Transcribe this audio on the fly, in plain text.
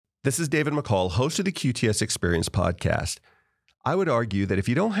This is David McCall, host of the QTS Experience podcast. I would argue that if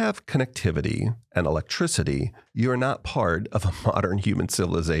you don't have connectivity and electricity, you are not part of a modern human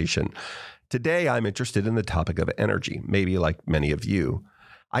civilization. Today, I'm interested in the topic of energy, maybe like many of you.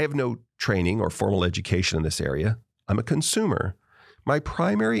 I have no training or formal education in this area. I'm a consumer. My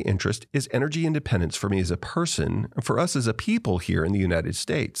primary interest is energy independence for me as a person and for us as a people here in the United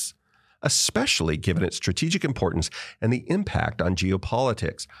States, especially given its strategic importance and the impact on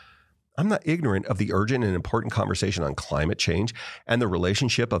geopolitics. I'm not ignorant of the urgent and important conversation on climate change and the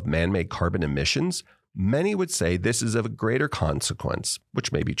relationship of man-made carbon emissions. Many would say this is of a greater consequence,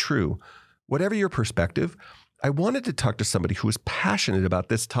 which may be true. Whatever your perspective, I wanted to talk to somebody who is passionate about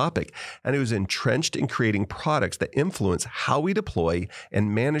this topic and who is entrenched in creating products that influence how we deploy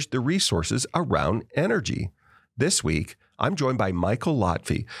and manage the resources around energy. This week, I'm joined by Michael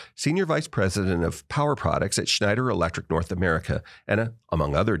Lotfy, Senior Vice President of Power Products at Schneider Electric North America, and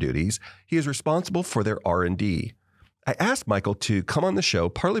among other duties, he is responsible for their R&D. I asked Michael to come on the show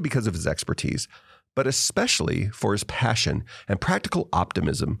partly because of his expertise, but especially for his passion and practical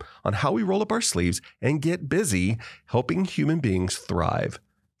optimism on how we roll up our sleeves and get busy helping human beings thrive.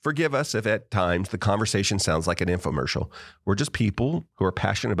 Forgive us if at times the conversation sounds like an infomercial. We're just people who are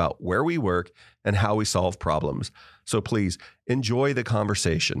passionate about where we work and how we solve problems. So please enjoy the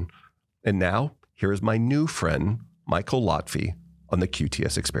conversation. And now, here is my new friend, Michael Lotfy, on the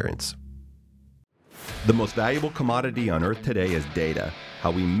QTS Experience. The most valuable commodity on earth today is data. How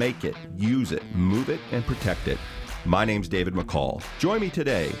we make it, use it, move it, and protect it. My name's David McCall. Join me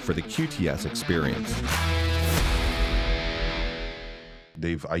today for the QTS Experience.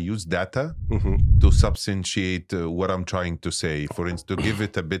 Dave, I use data to substantiate what I'm trying to say. For instance, to give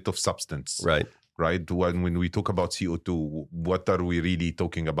it a bit of substance. Right. When we talk about CO2, what are we really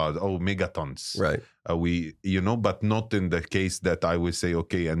talking about? Oh, megatons. Right. But not in the case that I would say,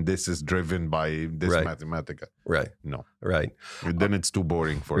 okay, and this is driven by this Mathematica. Right. No. Right. Then it's too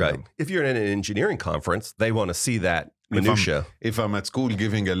boring for them. If you're in an engineering conference, they want to see that minutia. If I'm at school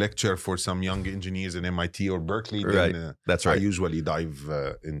giving a lecture for some young engineers in MIT or Berkeley, then that's right. I usually dive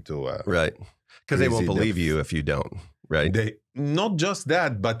into right, because they won't believe you if you don't. Right. Not just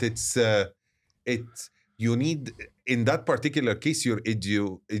that, but it's you need, in that particular case, your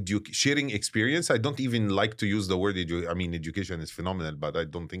sharing experience. I don't even like to use the word education is phenomenal, but I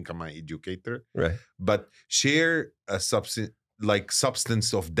don't think I'm an educator. Right. But share a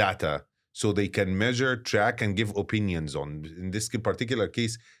substance of data so they can measure, track, and give opinions on. In this particular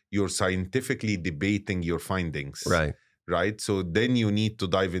case, you're scientifically debating your findings. Right. Right. So then you need to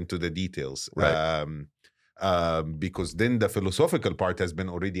dive into the details. Right. Because then the philosophical part has been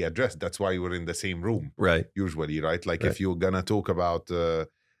already addressed. That's why we're in the same room. Right. Usually, right? If you're gonna talk about the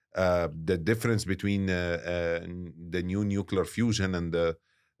difference between the new nuclear fusion and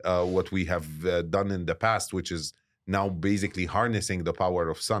what we have done in the past, which is now basically harnessing the power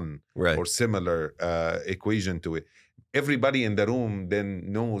of sun, or similar equation to it. Everybody in the room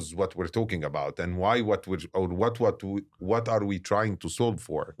then knows what we're talking about and why, what are we trying to solve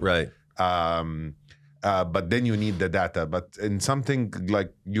for. Right. But then you need the data. But in something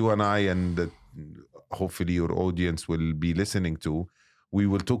like you and I, and hopefully your audience will be listening to, we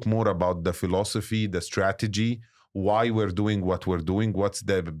will talk more about the philosophy, the strategy, why we're doing what we're doing, what's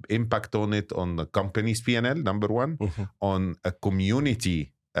the impact on it on the company's P&L, number one, on a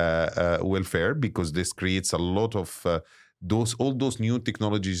community welfare, because this creates a lot of all those new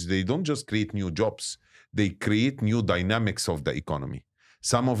technologies. They don't just create new jobs, they create new dynamics of the economy.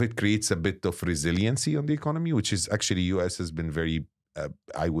 Some of it creates a bit of resiliency on the economy, which is actually U.S. has been very,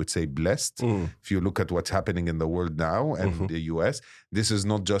 I would say, blessed. If you look at what's happening in the world now and the U.S., this is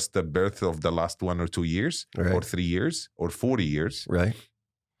not just the birth of the last 1 or 2 years, or 3 years, or 40 years. Right.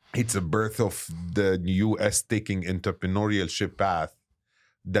 It's a birth of the U.S. taking entrepreneurship path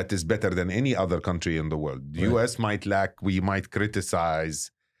that is better than any other country in the world. The U.S. might lack, we might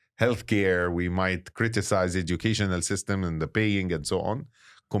criticize healthcare, we might criticize educational system and the paying and so on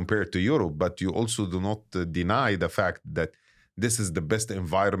compared to Europe, but you also do not deny the fact that this is the best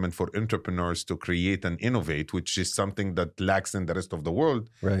environment for entrepreneurs to create and innovate, which is something that lacks in the rest of the world.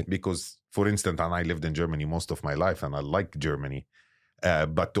 Right. Because, for instance, and I lived in Germany most of my life and I like Germany,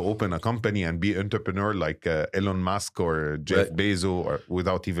 but to open a company and be an entrepreneur like Elon Musk or Jeff Bezos, or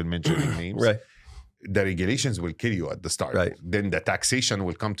without even mentioning names, the regulations will kill you at the start. Right. Then the taxation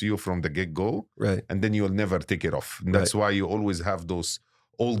will come to you from the get-go. Right. And then you'll never take it off. And that's why you always have those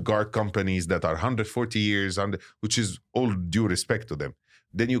old guard companies that are 140 years, which is all due respect to them.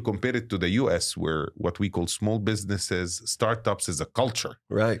 Then you compare it to the US, where what we call small businesses, startups is a culture.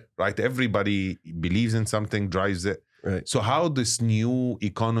 Right. Right. Everybody believes in something, drives it. Right. So how this new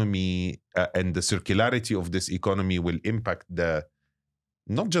economy and the circularity of this economy will impact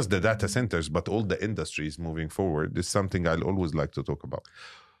not just the data centers, but all the industries moving forward is something I'll always like to talk about.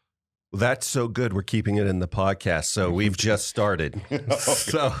 That's so good. We're keeping it in the podcast. So we've just started. Okay.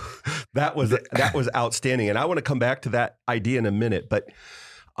 So that was outstanding. And I want to come back to that idea in a minute. But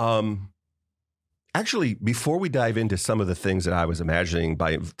actually, before we dive into some of the things that I was imagining,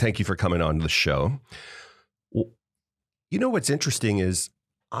 thank you for coming on the show. You know, what's interesting is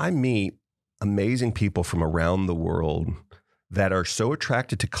I meet amazing people from around the world that are so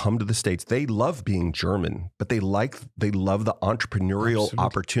attracted to come to the States. They love being German, but they love the entrepreneurial Absolutely.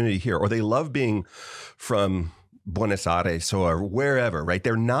 opportunity here, or they love being from Buenos Aires or wherever, right?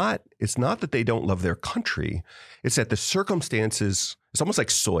 It's not that they don't love their country. It's that the circumstances, it's almost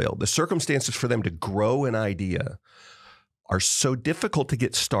like soil. The circumstances for them to grow an idea are so difficult to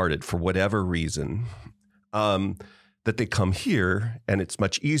get started for whatever reason, that they come here and it's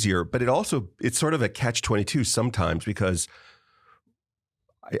much easier. But it's sort of a catch-22 sometimes, because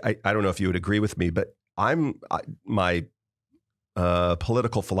I don't know if you would agree with me, but my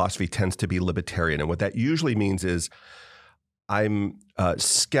political philosophy tends to be libertarian. And what that usually means is I'm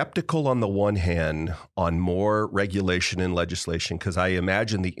skeptical on the one hand on more regulation and legislation, because I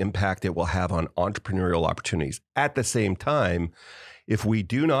imagine the impact it will have on entrepreneurial opportunities. At the same time, if we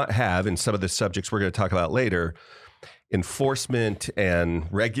do not have, in some of the subjects we're going to talk about later, enforcement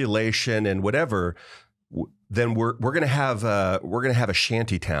and regulation and whatever, then we're going to have a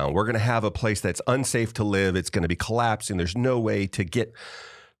shanty town. We're going to have a place that's unsafe to live. It's going to be collapsing. There's no way to get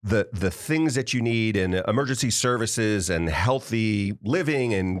the things that you need in emergency services and healthy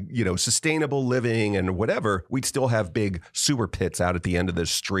living and, you know, sustainable living and whatever. We'd still have big sewer pits out at the end of the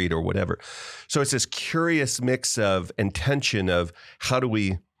street or whatever. So it's this curious mix of intention of how do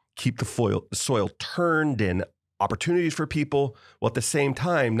we keep the soil turned and opportunities for people, while at the same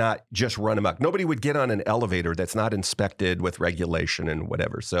time not just run amok. Nobody would get on an elevator that's not inspected with regulation and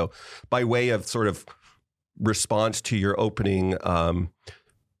whatever. So by way of sort of response to your opening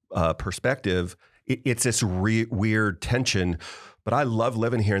perspective, it's this weird tension. But I love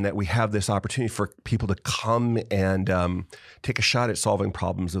living here, and that we have this opportunity for people to come and take a shot at solving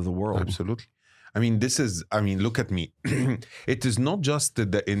problems of the world. Absolutely. I mean, look at me. It is not just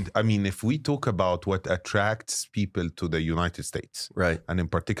if we talk about what attracts people to the United States, right, and in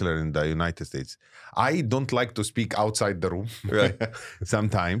particular in the United States, I don't like to speak outside the room. Right.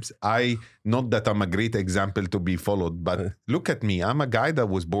 Sometimes not that I'm a great example to be followed, but look at me. I'm a guy that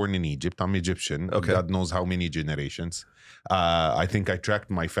was born in Egypt. I'm Egyptian. Okay. God knows how many generations. I think I tracked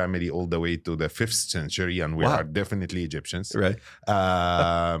my family all the way to the 5th century, and we are definitely Egyptians. Right.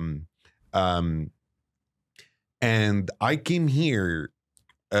 And I came here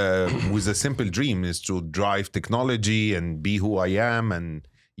with a simple dream, is to drive technology and be who I am, and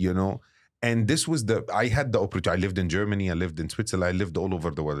and this was I had the opportunity. I lived in Germany, I lived in Switzerland, I lived all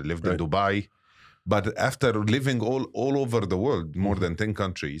over the world. I lived in Dubai, but after living all over the world, more than 10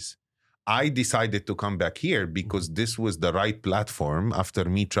 countries, I decided to come back here because this was the right platform, after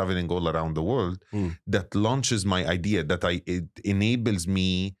me traveling all around the world, that launches my idea, that it enables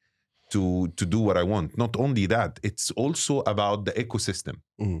me to do what I want. Not only that, it's also about the ecosystem.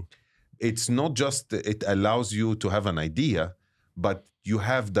 It's not just, it allows you to have an idea, but you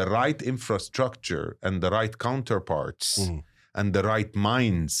have the right infrastructure and the right counterparts and the right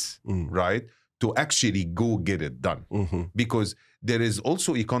minds, right, to actually go get it done. Because there is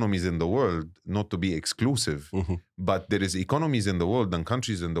also economies in the world, not to be exclusive, but there is economies in the world and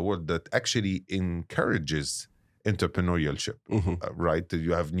countries in the world that actually encourages entrepreneurship, right?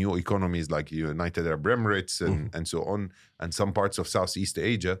 You have new economies like United Arab Emirates and so on, and some parts of Southeast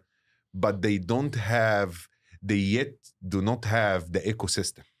Asia, but they yet do not have the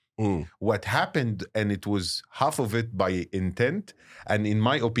ecosystem. What happened, and it was half of it by intent, and in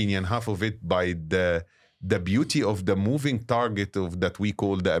my opinion, half of it by the beauty of the moving target that we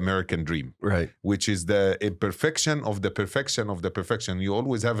call the American dream, right? Which is the perfection of the perfection of the perfection. You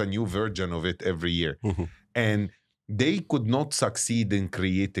always have a new version of it every year. And they could not succeed in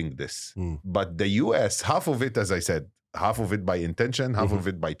creating this. But the US, half of it, as I said, half of it by intention, half of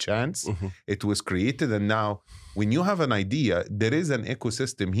it by chance, it was created. And now when you have an idea, there is an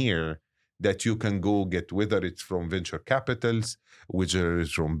ecosystem here that you can go get, whether it's from venture capitals, whether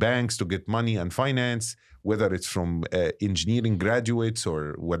it's from banks to get money and finance, whether it's from engineering graduates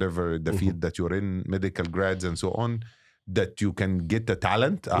or whatever the field that you're in, medical grads and so on, that you can get a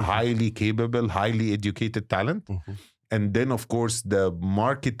talent, a highly capable, highly educated talent. And then, of course, the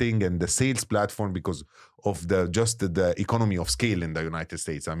marketing and the sales platform, because of the economy of scale in the United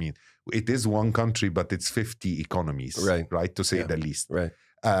States. I mean, it is one country, but it's 50 economies, right? To say the least. Right.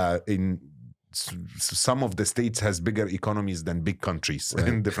 In some of the states has bigger economies than big countries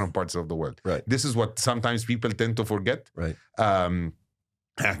in different parts of the world. Right. This is what sometimes people tend to forget. Right.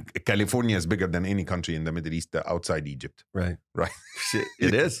 California is bigger than any country in the Middle East outside Egypt. Right. Right.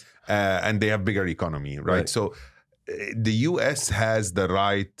 It is. And they have bigger economy, right? So the US has the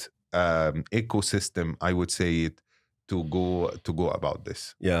right ecosystem, I would say, to go about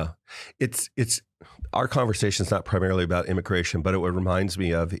this. Yeah. It's our conversation is not primarily about immigration, but what it reminds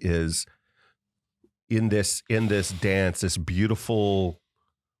me of is in this dance, this beautiful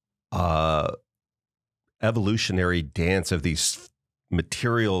evolutionary dance of these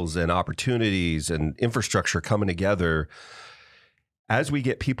materials and opportunities and infrastructure coming together, as we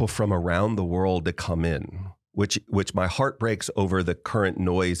get people from around the world to come in, which my heart breaks over the current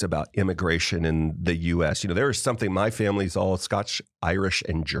noise about immigration in the U.S. You know, there is something, my family's all Scotch, Irish,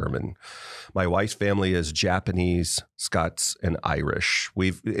 and German. My wife's family is Japanese, Scots, and Irish.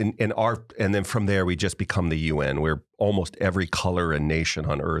 And then from there, we just become the UN, where almost every color and nation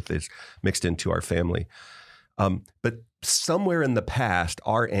on earth is mixed into our family. But somewhere in the past,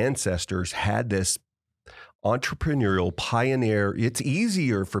 our ancestors had this entrepreneurial pioneer. It's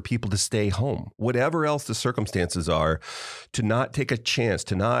easier for people to stay home, whatever else the circumstances are, to not take a chance,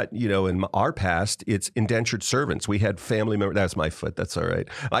 to not, in our past, it's indentured servants. We had family members. That's my foot. That's all right.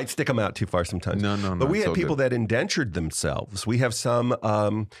 I'd stick them out too far sometimes. No. But we had people that indentured themselves. We have some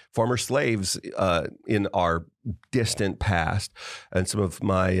former slaves in our distant past, and some of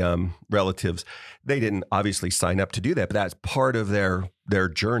my relatives, they didn't obviously sign up to do that, but that's part of their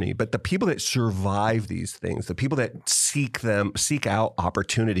journey. But the people that survive these things, the people that seek out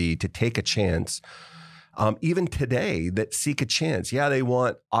opportunity to take a chance, even today, that seek a chance. Yeah, they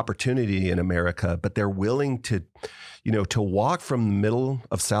want opportunity in America, but they're willing to walk from the middle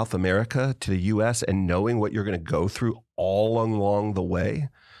of South America to the U.S. and knowing what you're going to go through all along the way.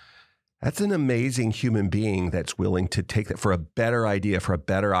 That's an amazing human being that's willing to take that for a better idea, for a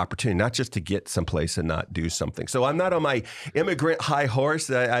better opportunity, not just to get someplace and not do something. So I'm not on my immigrant high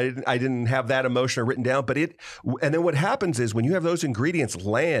horse. I didn't have that emotion written down, and then what happens is when you have those ingredients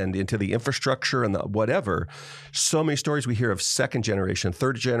land into the infrastructure and the whatever, so many stories we hear of second generation,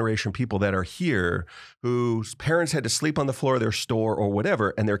 third generation people that are here whose parents had to sleep on the floor of their store or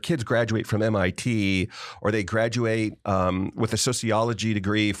whatever, and their kids graduate from MIT, or they graduate with a sociology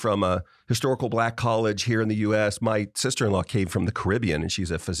degree from a historical black college here in the U.S. My sister-in-law came from the Caribbean, and she's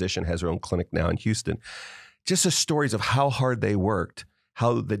a physician, has her own clinic now in Houston. Just the stories of how hard they worked,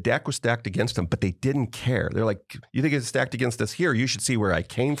 how the deck was stacked against them, but they didn't care. They're like, you think it's stacked against us here? You should see where I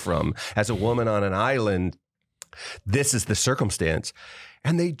came from as a woman on an island. This is the circumstance.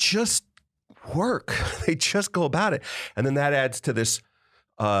 And they just work. They just go about it. And then that adds to this,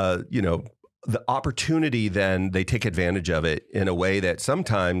 the opportunity, then they take advantage of it in a way that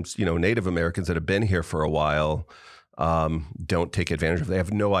sometimes, Native Americans that have been here for a while don't take advantage of. They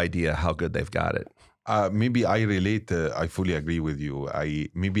have no idea how good they've got it. Maybe I relate. I fully agree with you. I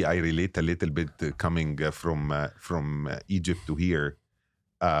relate a little bit coming from Egypt to here.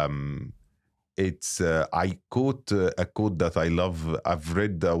 I quote a quote that I love. I've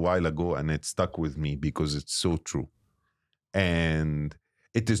read a while ago, and it stuck with me because it's so true. And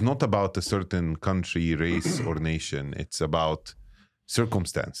it is not about a certain country, race, or nation. It's about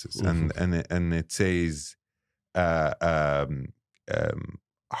circumstances. Mm-hmm. And it says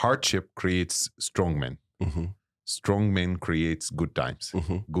hardship creates strong men. Mm-hmm. Strong men creates good times.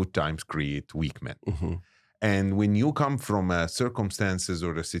 Mm-hmm. Good times create weak men. Mm-hmm. And when you come from circumstances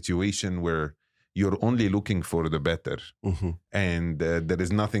or a situation where you're only looking for the better, mm-hmm. and there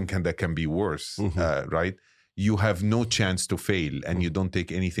is nothing that can be worse, mm-hmm. Right? You have no chance to fail, and you don't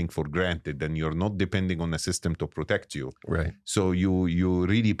take anything for granted, and you're not depending on a system to protect you. Right. So you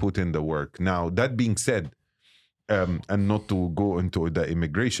really put in the work. Now, that being said, and not to go into the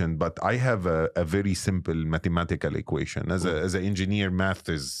immigration, but I have a very simple mathematical equation. As an engineer, math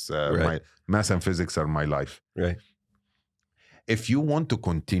and physics are my life. Right. If you want to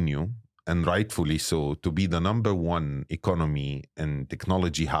continue, and rightfully so, to be the number one economy and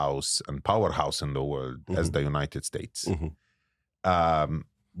technology house and powerhouse in the world, mm-hmm. as the United States, mm-hmm.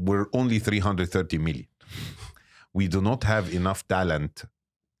 We're only 330 million. We do not have enough talent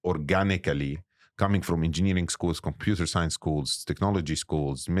organically coming from engineering schools, computer science schools, technology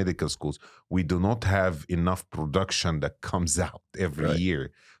schools, medical schools. We do not have enough production that comes out every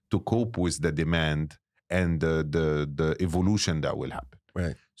year to cope with the demand and the evolution that will happen.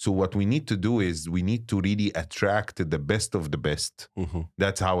 Right. So what we need to do is we need to really attract the best of the best. Mm-hmm.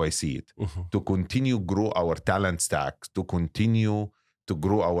 That's how I see it. Mm-hmm. To continue grow our talent stack, to continue to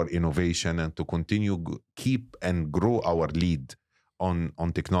grow our innovation, and to continue keep and grow our lead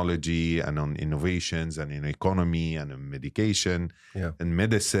on technology and on innovations and in economy and in medication and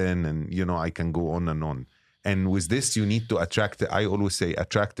medicine, and I can go on and on. And with this, you need to attract, I always say,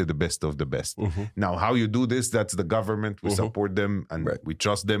 attract the best of the best. Mm-hmm. Now, how you do this, that's the government. We support them and we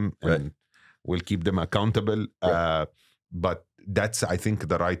trust them and we'll keep them accountable. But that's, I think,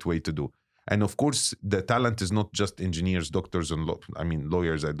 the right way to do. And of course, the talent is not just engineers, doctors, and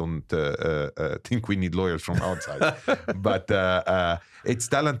lawyers. I don't think we need lawyers from outside. But it's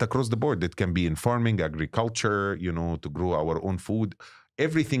talent across the board. It can be in farming, agriculture, to grow our own food.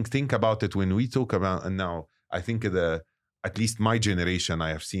 Everything, think about it when we talk about, and now I think at least my generation, I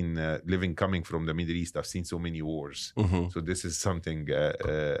have seen, coming from the Middle East, I've seen so many wars. Mm-hmm. So this is something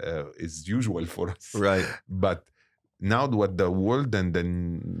is usual for us. Right. But now what the world and the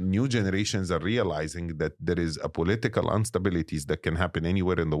new generations are realizing, that there is a political instabilities that can happen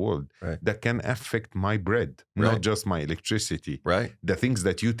anywhere in the world that can affect my bread, not just my electricity. Right. The things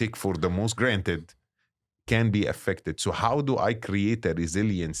that you take for the most granted can be affected. So how do I create a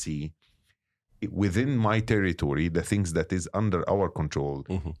resiliency within my territory, the things that is under our control,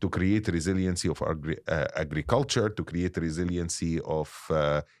 to create resiliency of agriculture, to create resiliency of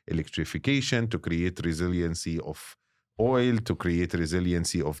electrification, to create resiliency of oil, to create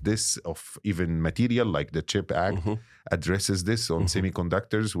resiliency of even material, like the CHIP Act addresses this on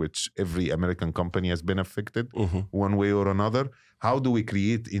semiconductors, which every American company has been affected one way or another. How do we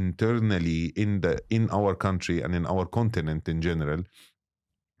create internally in our country and in our continent in general,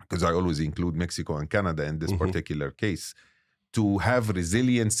 because I always include Mexico and Canada in this particular case, to have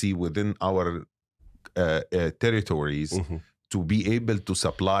resiliency within our territories, to be able to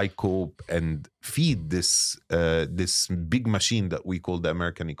supply, cope, and feed this big machine that we call the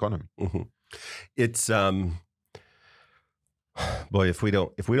American economy. It's boy, if we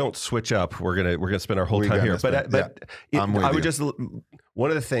don't switch up, we're gonna spend our whole time here. I would just, one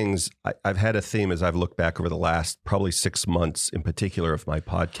of the things I've had a theme as I've looked back over the last probably 6 months in particular of my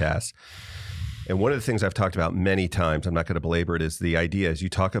podcast. And one of the things I've talked about many times, I'm not going to belabor it, is the idea, as you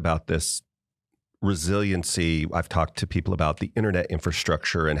talk about this resiliency. I've talked to people about the internet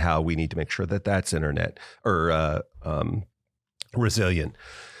infrastructure and how we need to make sure that that's internet or resilient,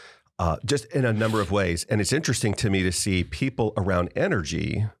 just in a number of ways. And it's interesting to me to see people around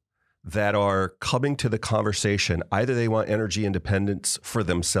energy that are coming to the conversation. Either they want energy independence for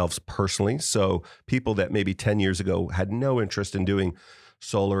themselves personally. So people that maybe 10 years ago had no interest in doing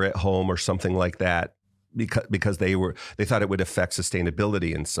solar at home or something like that because they thought it would affect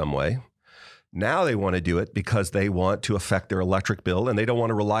sustainability in some way. Now they want to do it because they want to affect their electric bill and they don't want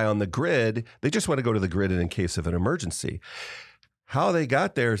to rely on the grid. They just want to go to the grid in case of an emergency. How they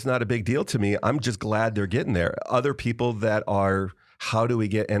got there is not a big deal to me. I'm just glad they're getting there. Other people that are, how do we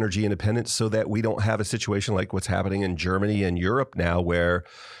get energy independence so that we don't have a situation like what's happening in Germany and Europe now, where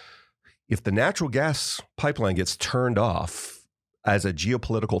if the natural gas pipeline gets turned off as a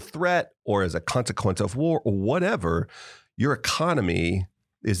geopolitical threat or as a consequence of war or whatever, your economy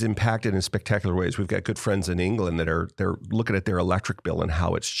is impacted in spectacular ways. We've got good friends in England that they're looking at their electric bill and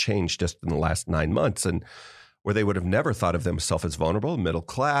how it's changed just in the last 9 months, and where they would have never thought of themselves as vulnerable, middle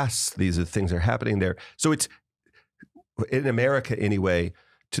class. These are things that are happening there. So it's in America anyway,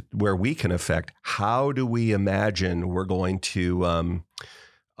 where we can affect. How do we imagine we're going to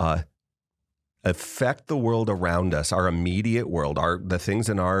affect the world around us, our immediate world, the things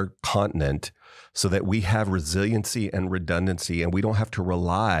in our continent, so that we have resiliency and redundancy, and we don't have to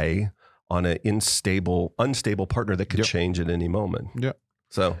rely on an unstable partner that could change at any moment. Yeah.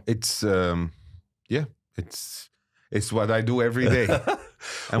 So it's it's what I do every day,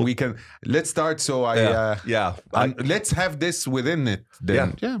 and let's start. So let's have this within it.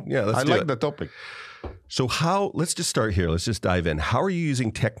 Then. Yeah. I like the topic. So let's just start here. Let's just dive in. How are you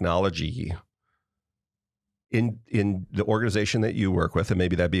using technology in the organization that you work with? And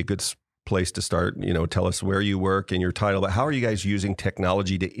maybe that'd be a good place to start. Tell us where you work and your title, but how are you guys using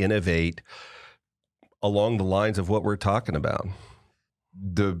technology to innovate along the lines of what we're talking about?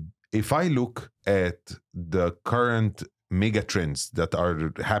 If I look at the current mega trends that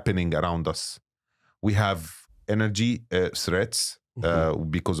are happening around us, we have energy threats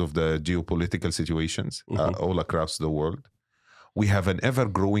because of the geopolitical situations all across the world. We have an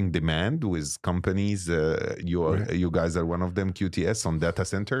ever-growing demand with companies. You guys are one of them, QTS, on data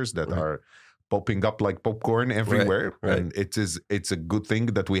centers that are popping up like popcorn everywhere. Right. And it's a good thing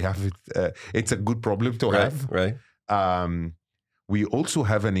that we have it. It's a good problem to have. Right. we also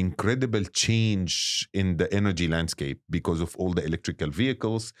have an incredible change in the energy landscape because of all the electrical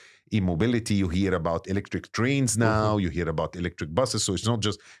vehicles, e-mobility. You hear about electric trains now, you hear about electric buses. So it's not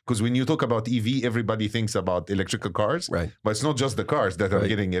just, because when you talk about EV, everybody thinks about electrical cars, right? But it's not just the cars that are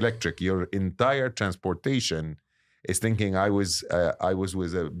getting electric. Your entire transportation is thinking. I was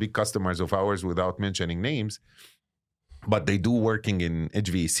with big customers of ours, without mentioning names, but they do working in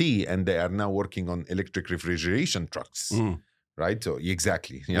HVAC, and they are now working on electric refrigeration trucks. Right? So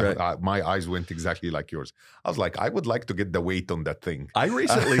exactly. My eyes went exactly like yours. I was like, I would like to get the weight on that thing. I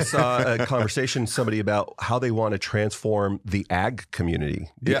recently saw a conversation, somebody about how they want to transform the ag community,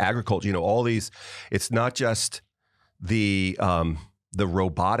 the agriculture, all these, it's not just the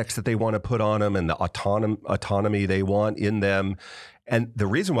robotics that they want to put on them and the autonomy they want in them. And the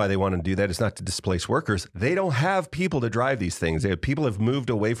reason why they want to do that is not to displace workers. They don't have people to drive these things. People have moved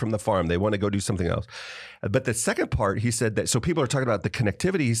away from the farm. They want to go do something else. But the second part, he said that, so people are talking about the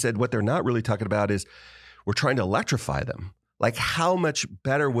connectivity. He said what they're not really talking about is we're trying to electrify them. Like, how much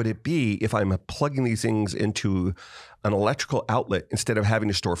better would it be if I'm plugging these things into an electrical outlet instead of having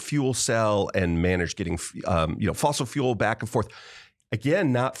to store fuel cell and manage getting fossil fuel back and forth?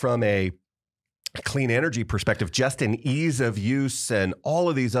 Again, not from a clean energy perspective, just an ease of use and all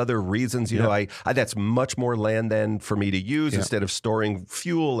of these other reasons. I that's much more land then for me to use instead of storing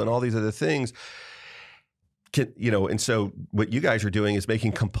fuel and all these other things. And so what you guys are doing is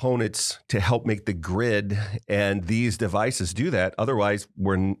making components to help make the grid, and these devices do that. Otherwise,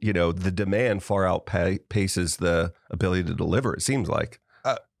 the demand far outpaces the ability to deliver, it seems like.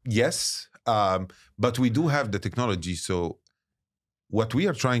 Yes, but we do have the technology. So what we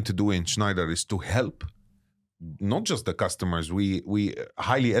are trying to do in Schneider is to help not just the customers. We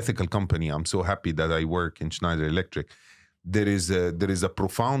highly ethical company. I'm so happy that I work in Schneider Electric. There is a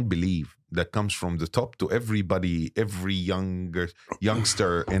profound belief that comes from the top to everybody, every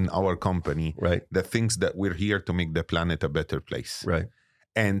youngster in our company, right, that thinks that we're here to make the planet a better place. Right.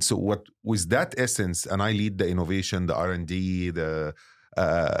 And so what with that essence, and I lead the innovation, the R&D, the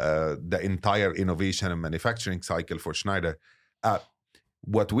entire innovation and manufacturing cycle for Schneider.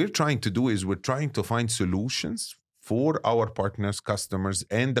 What we're trying to do is we're trying to find solutions for our partners, customers,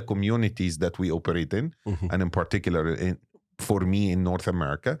 and the communities that we operate in, and in particular, for me in North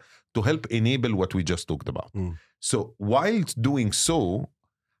America, to help enable what we just talked about. So while doing so,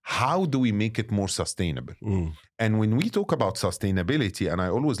 how do we make it more sustainable? And when we talk about sustainability, and I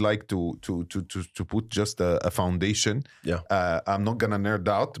always like to put just a foundation. I'm not gonna nerd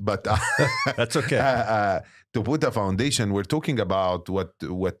out, but that's okay. To put a foundation, we're talking about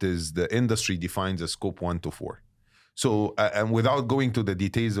what is the industry defines as scope 1 to 4. So, and without going to the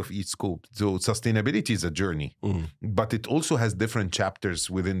details of each scope, so sustainability is a journey, but it also has different chapters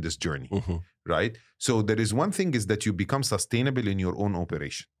within this journey, right? So there is one thing is that you become sustainable in your own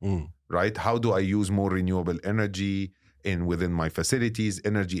operation, right? How do I use more renewable energy within my facilities,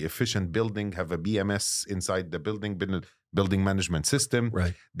 energy efficient building, have a BMS inside the building management system,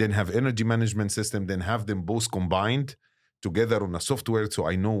 right? Then have energy management system, then have them both combined together on a software, so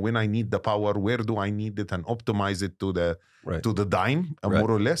I know when I need the power, where do I need it, and optimize it to the dime,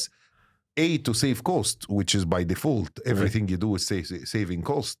 more or less. To save cost, which is by default, everything you do is saving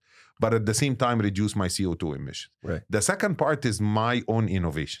cost, but at the same time reduce my CO2 emissions. Right. The second part is my own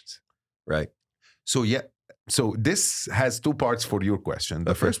innovations. Right. So this has two parts for your question.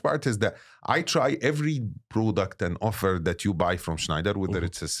 The first part is that I try every product and offer that you buy from Schneider, whether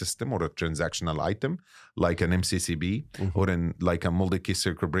it's a system or a transactional item, like an MCCB or like a multi-case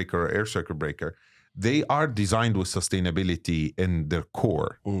circuit breaker or air circuit breaker. They are designed with sustainability in their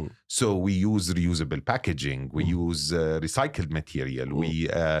core. So we use reusable packaging, we use recycled material,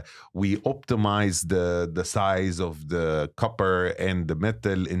 we optimize the size of the copper and the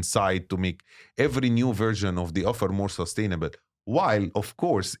metal inside to make every new version of the offer more sustainable. While, of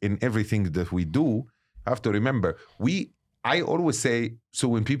course, in everything that we do, have to remember, I always say, so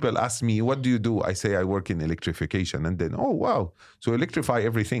when people ask me, what do you do? I say, I work in electrification. And then, oh, wow. So electrify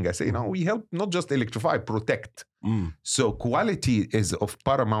everything. I say, no, we help not just electrify, protect. So quality is of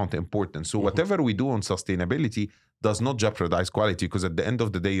paramount importance. So whatever we do on sustainability does not jeopardize quality, because at the end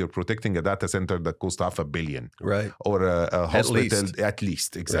of the day, you're protecting a data center that costs $500 million. Right. Or a hospital, at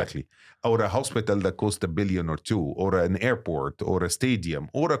least, exactly. Right. Or a hospital that costs $1 billion or $2 billion, or an airport, or a stadium,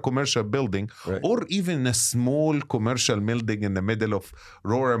 or a commercial building, or even a small commercial building in the middle of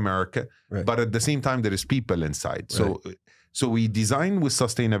rural America. Right. But at the same time, there is people inside. So we design with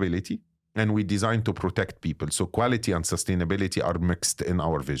sustainability, and we design to protect people. So quality and sustainability are mixed in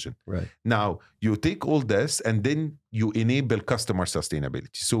our vision. Right. Now, you take all this and then you enable customer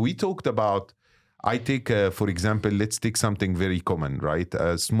sustainability. So we talked about, I take, for example, let's take something very common, right?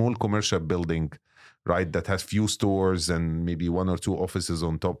 A small commercial building, right, that has few stores and maybe 1 or 2 offices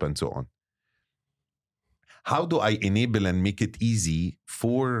on top and so on. How do I enable and make it easy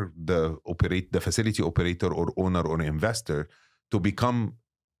for the facility operator or owner or investor to become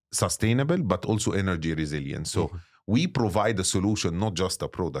sustainable, but also energy resilient? So we provide a solution, not just a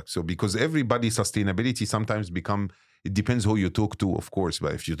product. So because everybody's sustainability sometimes it depends who you talk to, of course.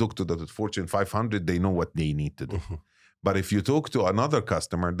 But if you talk to the Fortune 500, they know what they need to do. But if you talk to another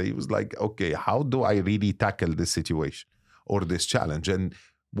customer, they was like, okay, how do I really tackle this situation or this challenge? And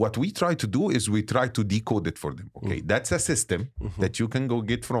what we try to do is we try to decode it for them. Okay, that's a system that you can go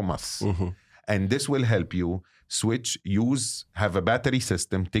get from us. And this will help you switch, have a battery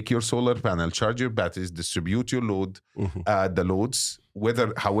system, take your solar panel, charge your batteries, distribute your load, the loads,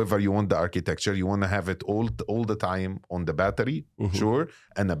 however you want the architecture. You want to have it all the time on the battery, sure,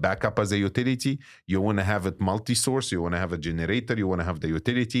 and a backup as a utility. You want to have it multi-source. You want to have a generator. You want to have the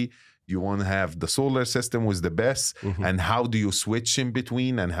utility. You want to have the solar system with the BESS. And how do you switch in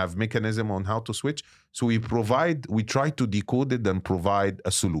between and have mechanism on how to switch? So we try to decode it and provide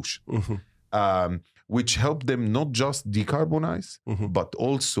a solution. Which help them not just decarbonize, but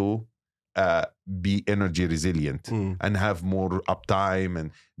also be energy resilient and have more uptime.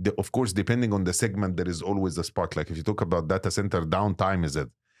 And of course, depending on the segment, there is always a spark. Like if you talk about data center, downtime is a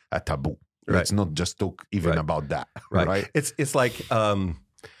taboo. Right. Let's not just talk even about that. Right. It's like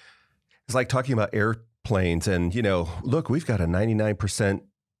talking about airplanes and, look, we've got a 99%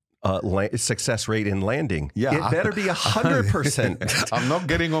 success rate in landing. Yeah. It better be 100%. I'm not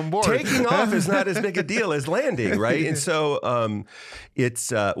getting on board. Taking off is not as big a deal as landing, right? And so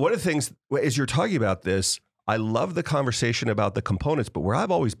it's one of the things, as you're talking about this, I love the conversation about the components, but where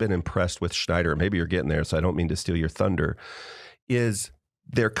I've always been impressed with Schneider, maybe you're getting there, so I don't mean to steal your thunder, is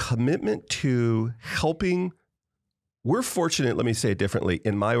their commitment to helping. We're fortunate, let me say it differently.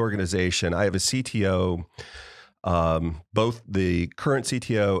 In my organization, I have a CTO. Both the current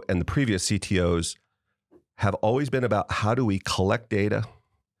CTO and the previous CTOs have always been about how do we collect data,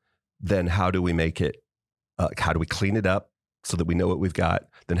 then how do we make it, how do we clean it up so that we know what we've got,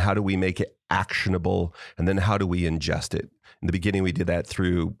 then how do we make it actionable, and then how do we ingest it. In the beginning, we did that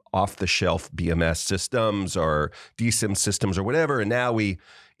through off-the-shelf BMS systems or DSIM systems or whatever, and now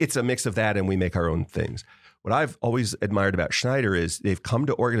it's a mix of that and we make our own things. What I've always admired about Schneider is they've come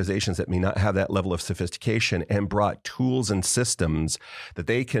to organizations that may not have that level of sophistication and brought tools and systems that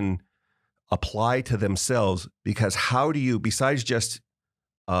they can apply to themselves. Because how do you, besides just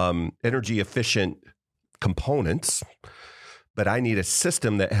energy efficient components, but I need a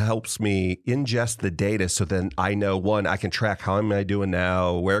system that helps me ingest the data so then I know, one, I can track how am I doing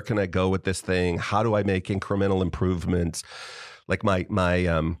now, where can I go with this thing, how do I make incremental improvements. Like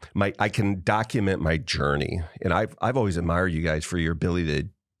I can document my journey, and I've always admired you guys for your ability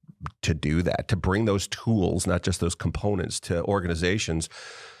to do that, to bring those tools, not just those components, to organizations,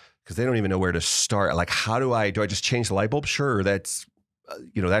 because they don't even know where to start. Like, do I just change the light bulb? Sure, that's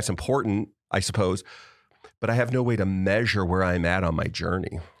that's important, I suppose, but I have no way to measure where I'm at on my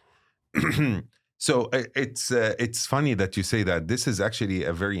journey. So it's funny that you say that. This is actually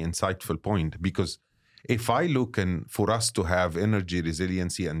a very insightful point, because if I look for us to have energy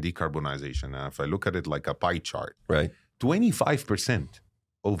resiliency and decarbonization, if I look at it like a pie chart, right, 25%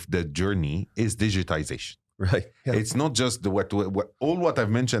 of the journey is digitization. Right. Yeah. It's not just what I've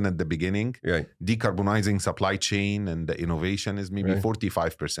mentioned at the beginning. Right. Decarbonizing supply chain and the innovation is maybe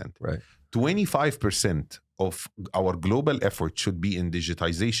 45%. Right. 25% of our global effort should be in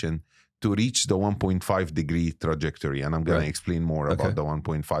digitization to reach the 1.5 degree trajectory. And I'm going to explain more about the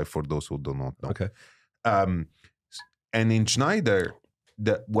 1.5 for those who do not know. Okay. And in Schneider,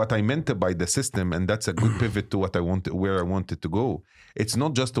 what I meant by the system, and that's a good pivot to where I wanted to go. It's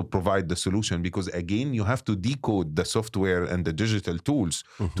not just to provide the solution, because again, you have to decode the software and the digital tools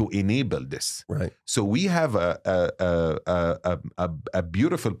to enable this. Right. So we have a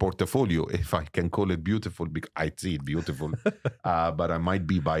beautiful portfolio, if I can call it beautiful, because I see it beautiful, but I might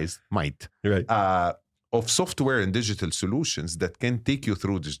be biased. Right. Of software and digital solutions that can take you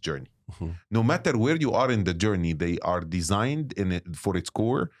through this journey. No matter where you are in the journey, they are designed for its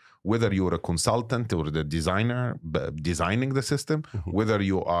core, whether you're a consultant or the designer designing the system, whether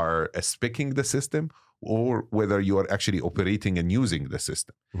you are speccing the system, or whether you are actually operating and using the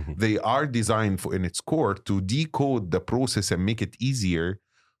system. They are designed in its core to decode the process and make it easier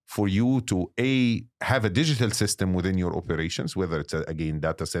for you to have a digital system within your operations, whether it's again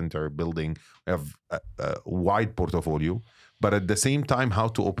data center, building, have a wide portfolio, but at the same time how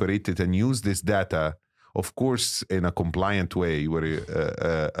to operate it and use this data Of course, in a compliant way, we're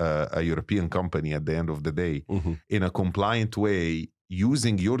a European company at the end of the day, in a compliant way,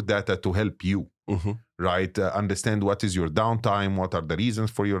 using your data to help you, right? Understand what is your downtime, what are the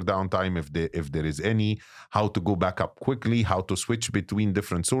reasons for your downtime, if there is any, how to go back up quickly, how to switch between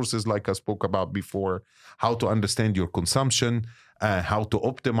different sources like I spoke about before, how to understand your consumption, how to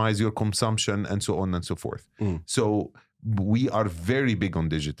optimize your consumption, and so on and so forth. So we are very big on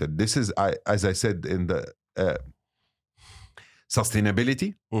digital. This is, as I said, in the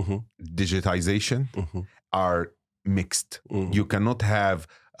sustainability, digitization are mixed. You cannot have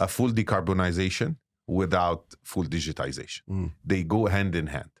a full decarbonization without full digitization. They go hand in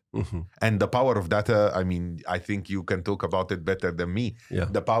hand. And the power of data, I mean, I think you can talk about it better than me.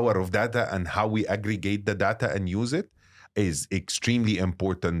 The power of data and how we aggregate the data and use it is extremely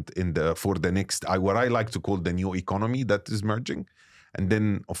important for the next, what I like to call the new economy that is merging. And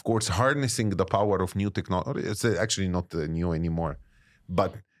then, of course, harnessing the power of new technology. It's actually not new anymore,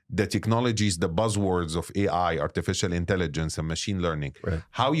 but the technologies, the buzzwords of AI, artificial intelligence, and machine learning,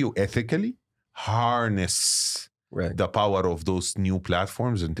 how you ethically harness the power of those new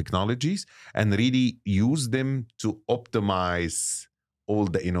platforms and technologies and really use them to optimize all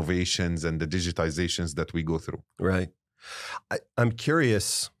the innovations and the digitizations that we go through. Right. I'm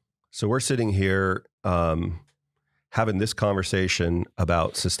curious. So we're sitting here having this conversation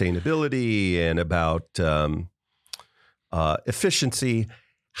about sustainability and about efficiency.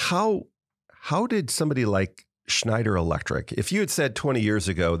 How did somebody like Schneider Electric, if you had said 20 years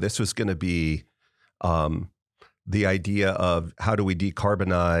ago this was going to be the idea of how do we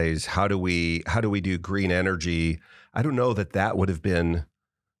decarbonize, how do we do green energy, I don't know that would have been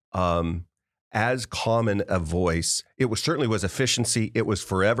as common a voice. It certainly was efficiency. It was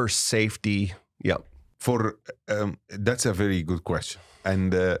forever safety. Yeah. That's a very good question.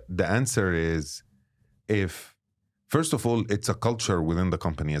 And the answer is, first of all, it's a culture within the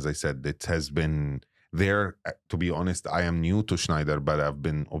company. As I said, it has been there. To be honest, I am new to Schneider, but I've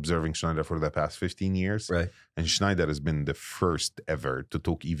been observing Schneider for the past 15 years. Right. And Schneider has been the first ever to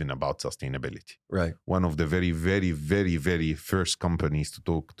talk even about sustainability. Right. One of the very, very, very, very first companies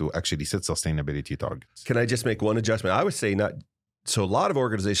to actually set sustainability targets. Can I just make one adjustment? I would say not. So a lot of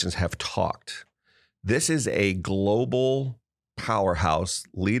organizations have talked. This is a global powerhouse,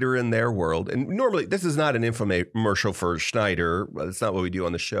 leader in their world. And normally, this is not an infomercial for Schneider. That's not what we do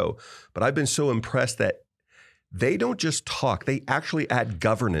on the show. But I've been so impressed that they don't just talk. They actually add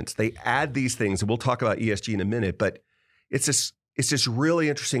governance. They add these things. And we'll talk about ESG in a minute. But it's this really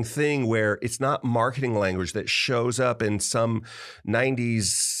interesting thing where it's not marketing language that shows up in some 90s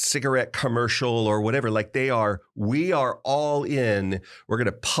cigarette commercial or whatever. Like we are all in. We're going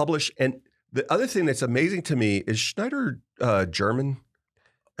to publish. And the other thing that's amazing to me is Schneider German?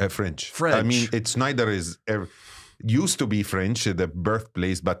 French. I mean, Schneider used to be French, the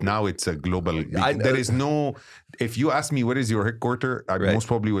birthplace, but now it's a global. There is no. If you ask me where is your headquarters, I most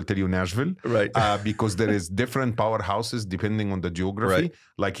probably will tell you Nashville, right? Because there is different powerhouses depending on the geography. Right.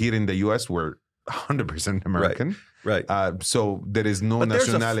 Like here in the U.S., we're 100% American. Right. So there is no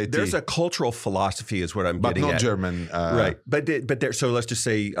nationality. There's a cultural philosophy is what I'm getting at. But not German. Right. But so let's just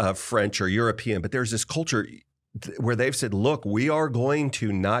say French or European, but there's this culture where they've said, look, we are going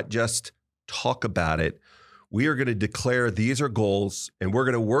to not just talk about it. We are going to declare these are goals and we're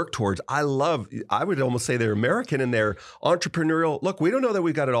going to work towards. I would almost say they're American and they're entrepreneurial. Look, we don't know that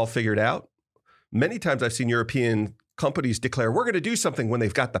we've got it all figured out. Many times I've seen European companies declare we're going to do something when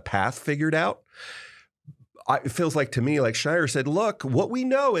they've got the path figured out. It feels like to me, like Schneider said, look, what we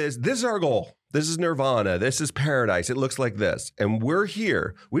know is this is our goal. This is nirvana. This is paradise. It looks like this. And we're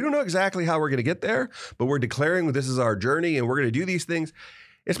here. We don't know exactly how we're going to get there, but we're declaring this is our journey and we're going to do these things.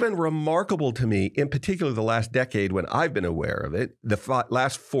 It's been remarkable to me, in particular the last decade when I've been aware of it. The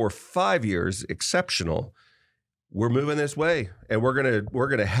last 4 or 5 years, exceptional. We're moving this way, and we're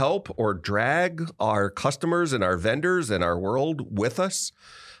gonna help or drag our customers and our vendors and our world with us.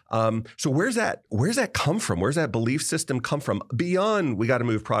 So where's that come from? Where's that belief system come from? Beyond we got to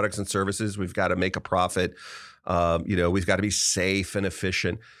move products and services, we've got to make a profit. We've got to be safe and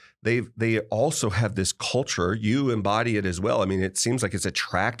efficient. They also have this culture. You embody it as well. I mean, it seems like it's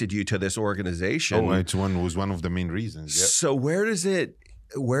attracted you to this organization. Oh, it was one of the main reasons. Yep. So where does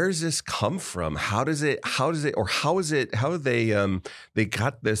this come from? How have they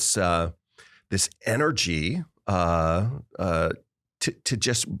got this energy to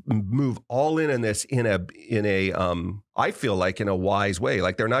just move all in this in a I feel like in a wise way.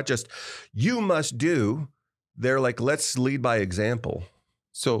 Like they're not just you must do. They're like, let's lead by example.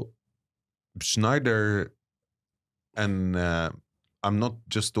 So Schneider and I'm not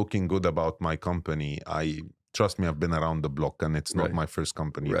just talking good about my company. Trust me, I've been around the block, and it's not my first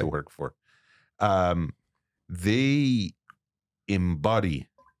company to work for. They embody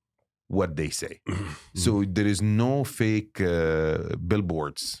what they say. So there is no fake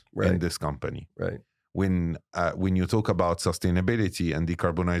billboards in this company. Right. When you talk about sustainability and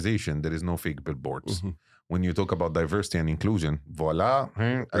decarbonization, there is no fake billboards. When you talk about diversity and inclusion, voila,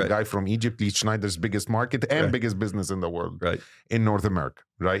 a guy from Egypt leads Schneider's biggest market and biggest business in the world, in North America,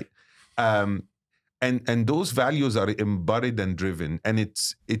 right? And those values are embodied and driven, and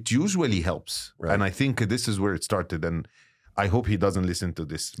it usually helps. And I think this is where it started, and I hope he doesn't listen to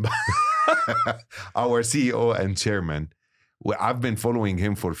this. Our CEO and chairman, I've been following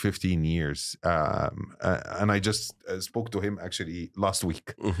him for 15 years, and I just spoke to him actually last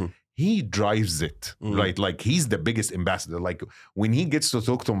week. He drives it, right? Like, he's the biggest ambassador. Like, when he gets to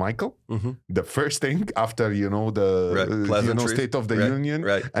talk to Michael, the first thing after, the State of the Union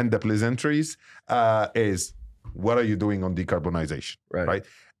and the pleasantries is, what are you doing on decarbonization, right?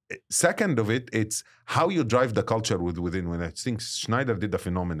 Second of it, it's how you drive the culture within. When I think Schneider did a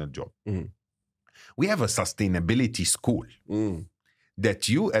phenomenal job. We have a sustainability school that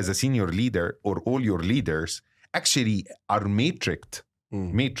you, as a senior leader, or all your leaders, actually are matrix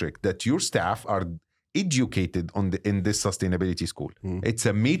that your staff are educated in this sustainability school. It's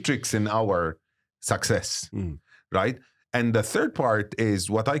a matrix in our success, right? And the third part is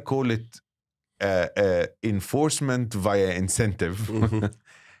what I call it enforcement via incentive.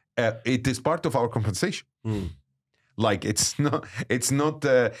 It is part of our compensation. Like, it's not it's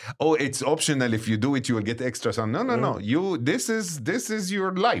optional. If you do it, you will get extra. So no. This is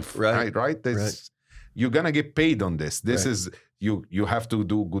your life, right? You're gonna get paid on this. This is you have to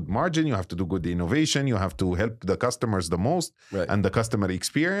do good margin, you have to do good innovation, you have to help the customers the most and the customer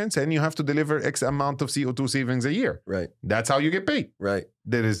experience, and you have to deliver X amount of CO2 savings a year. That's how you get paid.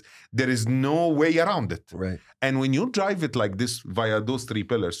 There is no way around it. And when you drive it like this via those three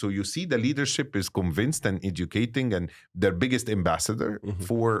pillars, so you see the leadership is convinced and educating, and their biggest ambassador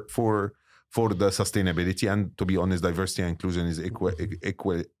for the sustainability, and to be honest, diversity and inclusion is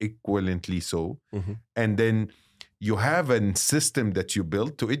equivalently so. And then you have a system that you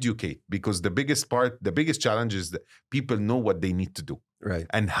build to educate, because the biggest challenge is that people know what they need to do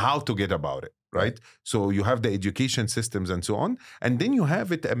and how to get about it, right? So you have the education systems and so on, and then you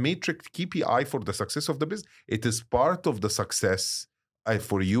have a matrix KPI for the success of the business. It is part of the success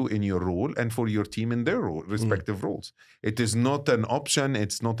for you in your role and for your team in their respective roles. It is not an option.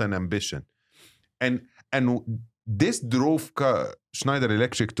 It's not an ambition. And this drove Schneider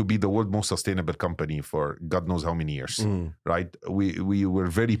Electric to be the world's most sustainable company for God knows how many years, right? We were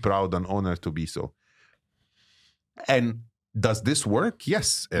very proud and honored to be so. And does this work?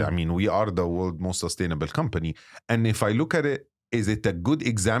 Yes. I mean, we are the world's most sustainable company. And if I look at it, is it a good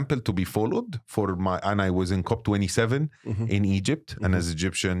example to be followed and I was in COP27 in Egypt, and as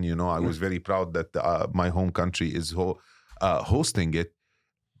Egyptian, I was very proud that my home country is hosting it.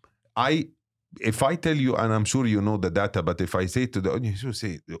 If I tell you, and I'm sure you know the data, but if I say to the audience, you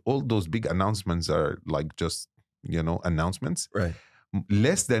say all those big announcements are like just, announcements.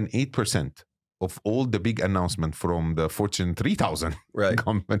 Less than 8% of all the big announcements from the Fortune 3000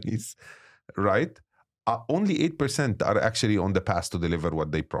 companies, right? Only 8% are actually on the path to deliver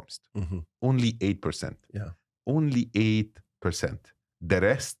what they promised. Only 8%. Only 8%. The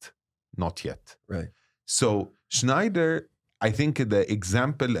rest, not yet. So Schneider, I think the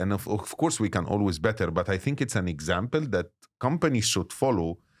example, and of course we can always better, but I think it's an example that companies should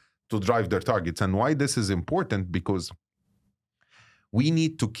follow to drive their targets. And why this is important, because we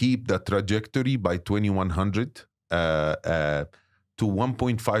need to keep the trajectory by 2100 to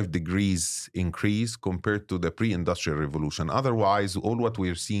 1.5 degrees increase compared to the pre-industrial revolution. Otherwise, all what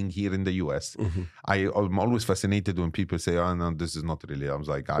we're seeing here in the US, I'm always fascinated when people say, oh no, this is not really, I was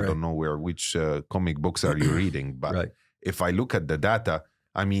like, I don't know which comic books are you reading, but if I look at the data,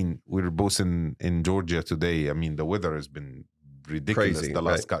 I mean, we're both in Georgia today. I mean, the weather has been ridiculous. Crazy, the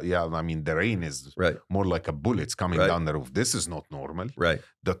last, I mean, the rain is more like a bullet coming down the roof. This is not normal.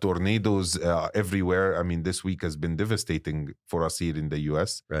 The tornadoes everywhere. I mean, this week has been devastating for us here in the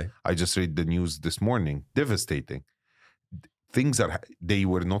US. I just read the news this morning. Devastating. Things they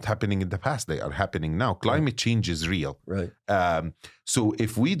were not happening in the past. They are happening now. Climate change is real. So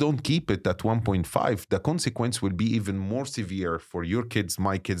if we don't keep it at 1.5, the consequence will be even more severe for your kids,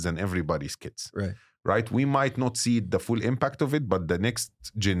 my kids, and everybody's kids. Right? We might not see the full impact of it, but the next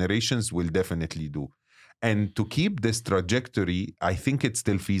generations will definitely do. And to keep this trajectory, I think it's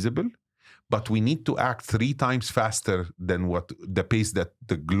still feasible, but we need to act 3 times faster than what the pace that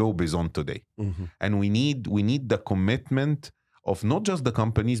the globe is on today. And we need the commitment of not just the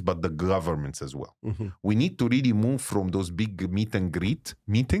companies, but the governments as well. We need to really move from those big meet and greet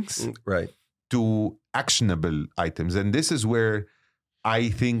meetings to actionable items. And this is where I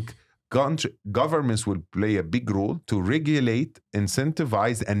think governments will play a big role to regulate,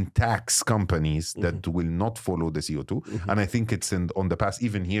 incentivize, and tax companies that will not follow the CO2. And I think it's on the path,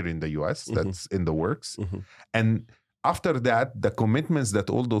 even here in the US, that's in the works. And after that, the commitments that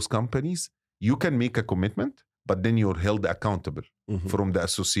all those companies, you can make a commitment, but then you're held accountable from the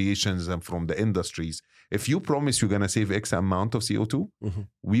associations and from the industries. If you promise you're going to save X amount of CO2,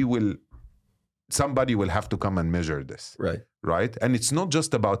 somebody will have to come and measure this. Right? And it's not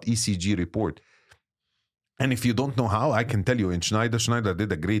just about ECG report. And if you don't know how, I can tell you in Schneider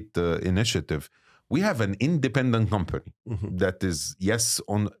did a great initiative. We have an independent company that is,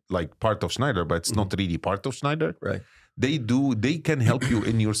 on like part of Schneider, but it's not really part of Schneider. They can help you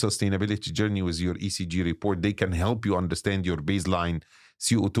in your sustainability journey with your ECG report. They can help you understand your baseline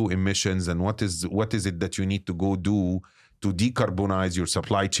CO2 emissions and what is it that you need to go do to decarbonize your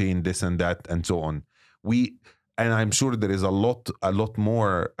supply chain, this and that, and so on. And I'm sure there is a lot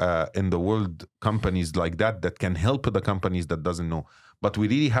more in the world, companies like that can help the companies that doesn't know. But we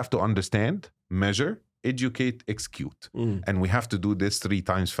really have to understand, measure, educate, execute. And we have to do this 3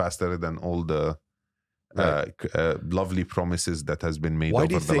 times faster than all the lovely promises that has been made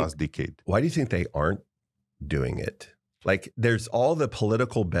over the last decade. Why do you think they aren't doing it? Like, there's all the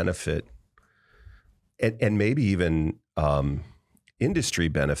political benefit and maybe even industry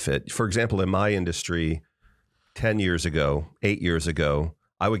benefit. For example, in my industry, 8 years ago,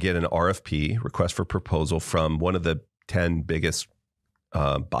 I would get an RFP, request for proposal, from one of the 10 biggest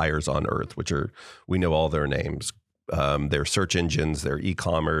buyers on earth, we know all their names, their search engines, their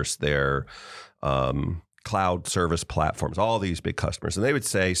e-commerce, their cloud service platforms, all these big customers. And they would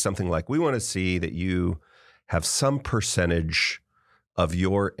say something like, we want to see that you have some percentage of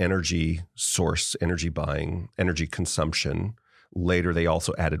your energy source, energy buying, energy consumption. Later, they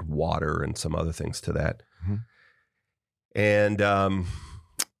also added water and some other things to that. And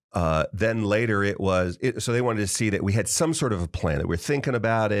then later so they wanted to see that we had some sort of a plan, that we're thinking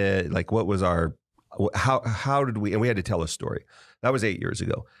about it. Like, what was how did we, and we had to tell a story. That was 8 years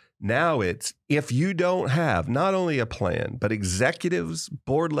ago. Now it's, if you don't have not only a plan, but executives,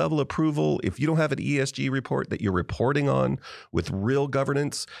 board level approval, if you don't have an ESG report that you're reporting on with real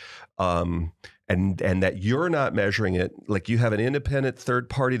governance, and that you're not measuring it, like you have an independent third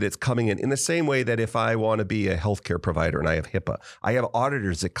party that's coming in the same way that if I want to be a healthcare provider and I have HIPAA, I have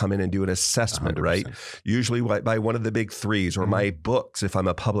auditors that come in and do an assessment, 100%. Right? Usually by one of the big 3s, or my books if I'm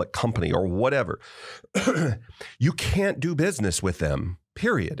a public company or whatever. You can't do business with them,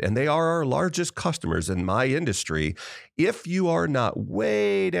 period. And they are our largest customers in my industry. If you are not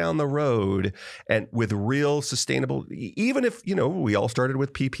way down the road and with real sustainable, even if, we all started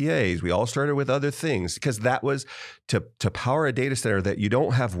with PPAs, we all started with other things, because that was to power a data center that you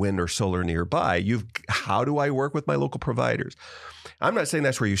don't have wind or solar nearby. How do I work with my local providers? I'm not saying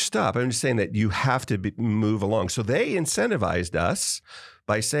that's where you stop. I'm just saying that you have to move along. So they incentivized us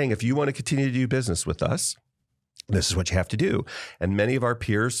by saying, if you want to continue to do business with us, this is what you have to do. And many of our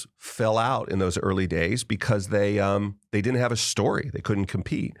peers fell out in those early days because they didn't have a story. They couldn't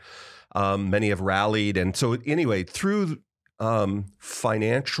compete. Many have rallied. And so anyway, through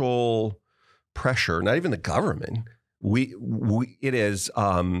financial pressure, not even the government, I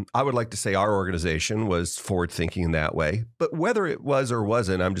would like to say our organization was forward thinking in that way. But whether it was or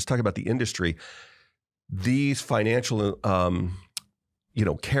wasn't, I'm just talking about the industry, these financial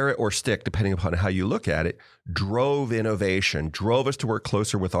carrot or stick, depending upon how you look at it, drove innovation, drove us to work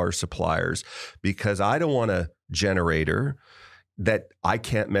closer with our suppliers, because I don't want a generator that I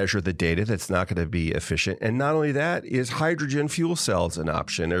can't measure the data, that's not going to be efficient. And not only that, is hydrogen fuel cells an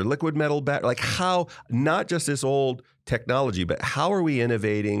option, or liquid metal battery? Like, how, not just this old technology, but how are we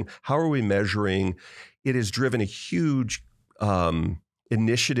innovating? How are we measuring? It has driven a huge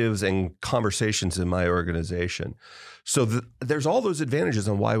initiatives and conversations in my organization. So there's all those advantages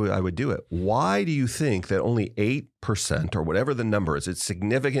on why I would do it. Why do you think that only 8%, or whatever the number is, it's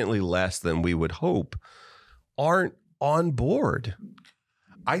significantly less than we would hope, aren't on board?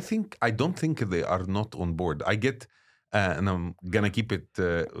 I don't think they are not on board. I get, and I'm going to keep it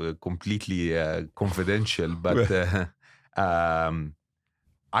completely confidential, but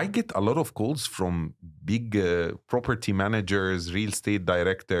I get a lot of calls from big property managers, real estate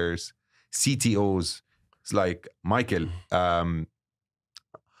directors, CTOs. It's like, Michael, my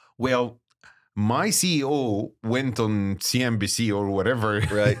CEO went on CNBC or whatever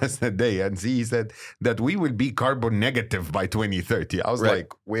yesterday, and he said that we will be carbon negative by 2030. I was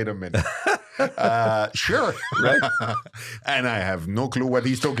like, wait a minute. Sure. Right. And I have no clue what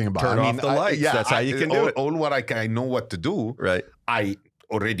he's talking about. Turn off the lights. That's how you can do it. All what I know what to do, Right. I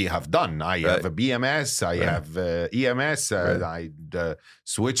already have done. I have a BMS, I have EMS, I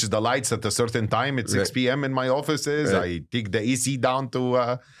switch the lights at a certain time. It's 6 p.m. in my offices. I take the AC down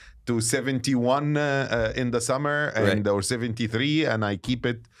to 71 in the summer and or 73, and I keep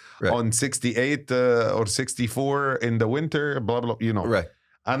it on 68 or 64 in the winter, blah, blah, you know. Right.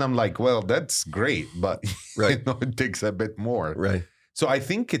 And I'm like, well, that's great, but you know, it takes a bit more. Right. So I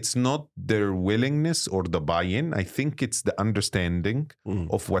think it's not their willingness or the buy-in. I think it's the understanding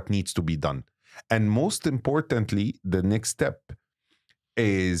of what needs to be done. And most importantly, the next step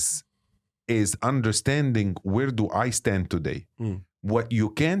is understanding, where do I stand today? What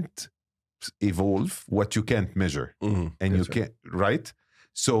you can't evolve, what you can't measure. And you can't, right?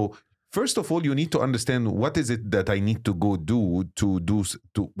 So first of all, you need to understand, what is it that I need to go do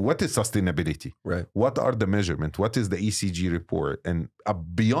what is sustainability? Right. What are the measurements? What is the ECG report? And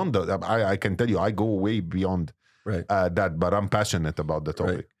beyond that, I can tell you, I go way beyond that, but I'm passionate about the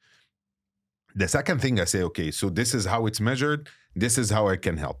topic. Right. The second thing I say, okay, so this is how it's measured. This is how I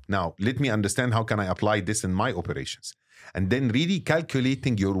can help. Now, let me understand, how can I apply this in my operations? And then really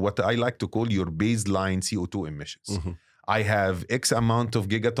calculating what I like to call your baseline CO2 emissions. I have X amount of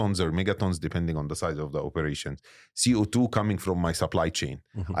gigatons or megatons, depending on the size of the operations, CO2 coming from my supply chain.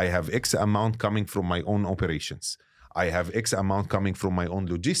 I have X amount coming from my own operations. I have X amount coming from my own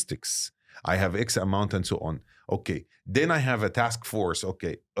logistics. I have X amount and so on. Okay. Then I have a task force.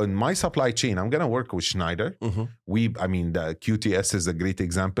 Okay. On my supply chain, I'm going to work with Schneider. The QTS is a great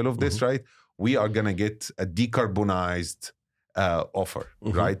example of this, right? We are going to get a decarbonized offer,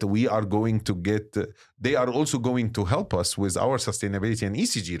 right? We are going to get, they are also going to help us with our sustainability and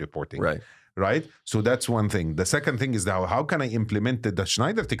ECG reporting, right? So that's one thing. The second thing is how can I implement the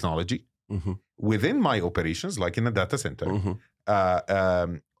Schneider technology within my operations, like in a data center,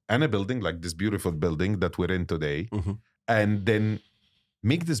 and a building like this beautiful building that we're in today, and then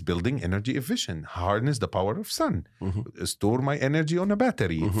make this building energy efficient, harness the power of sun, store my energy on a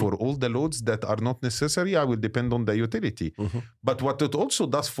battery. For all the loads that are not necessary, I will depend on the utility. But what it also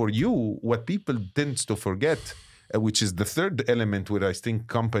does for you, what people tend to forget, which is the third element where I think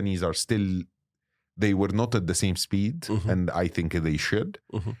companies are still, they were not at the same speed, and I think they should,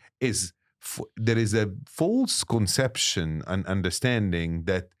 is there is a false conception and understanding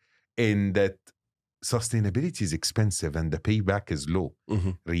that sustainability is expensive and the payback is low.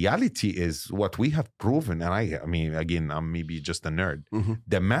 Reality is what we have proven, and I mean, again, I'm maybe just a nerd.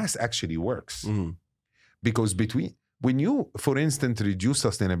 The math actually works because when you, for instance, reduce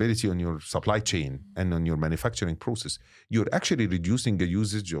sustainability on your supply chain and on your manufacturing process, you're actually reducing the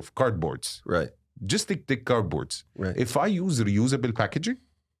usage of cardboards. Right. Just take cardboards. Right. If I use reusable packaging,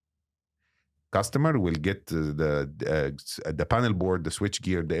 customer will get the panel board, the switch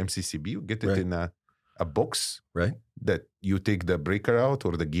gear, the MCCB, get it in a box, right? That you take the breaker out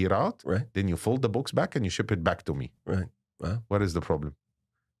or the gear out, right? Then you fold the box back and you ship it back to me, right? Wow. What is the problem?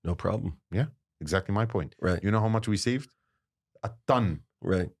 No problem. Yeah, exactly my point. Right. You know how much we saved? A ton,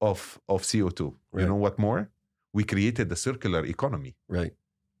 right, of CO2. Right. You know what more? We created a circular economy. Right.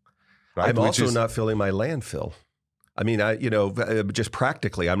 I'm also not filling my landfill. I mean, just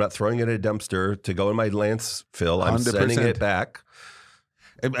practically, I'm not throwing it in a dumpster to go in my landfill. I'm 100%. Sending it back.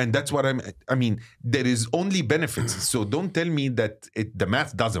 And that's what I mean, there is only benefits. So don't tell me that the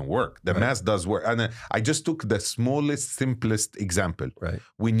math doesn't work. The math does work. And I just took the smallest, simplest example. Right.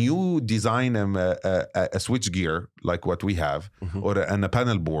 When you design a switch gear, like what we have, or a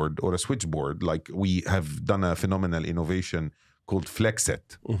panel board or a switchboard, like we have done a phenomenal innovation called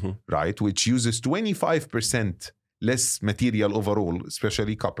FlexSet, right? Which uses 25% less material overall,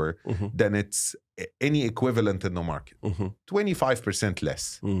 especially copper, than it's any equivalent in the market. 25%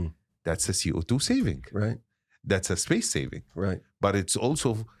 less. That's a CO2 saving. Right. That's a space saving. Right. But it's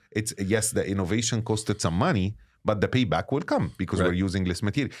also, yes, the innovation costed some money, but the payback will come because we're using less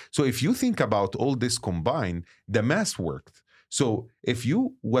material. So if you think about all this combined, the math worked. So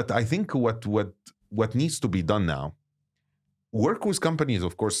what needs to be done now, work with companies.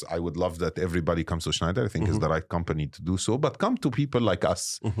 Of course, I would love that everybody comes to Schneider. I think is the right company to do so. But come to people like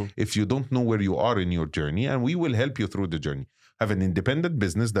us if you don't know where you are in your journey, and we will help you through the journey. Have an independent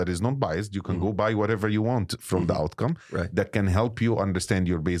business that is not biased. You can go buy whatever you want from the outcome that can help you understand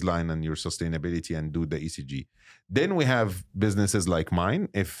your baseline and your sustainability and do the ECG. Then we have businesses like mine.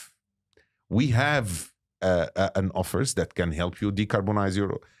 If we have an offers that can help you decarbonize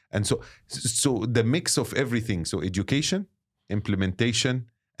your, and so the mix of everything. So education, implementation,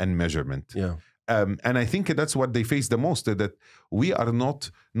 and measurement. Yeah. And I think that's what they face the most, that we are not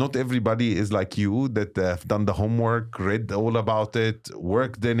everybody is like you that have done the homework, read all about it,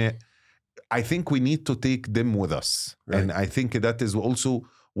 worked in it. I think we need to take them with us. Right. And I think that is also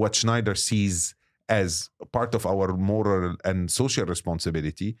what Schneider sees as part of our moral and social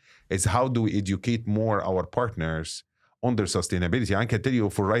responsibility, is how do we educate more our partners on their sustainability. I can tell you,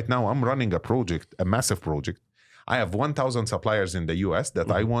 for right now, I'm running a project, a massive project. I have 1,000 suppliers in the US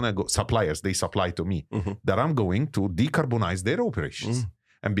that I want to go, suppliers, they supply to me, that I'm going to decarbonize their operations.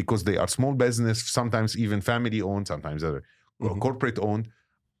 And because they are small business, sometimes even family owned, sometimes corporate owned,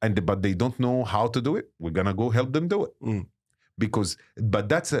 but they don't know how to do it, we're going to go help them do it. But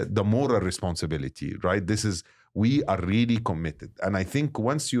that's the moral responsibility, right? We are really committed. And I think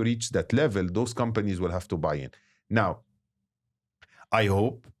once you reach that level, those companies will have to buy in. Now, I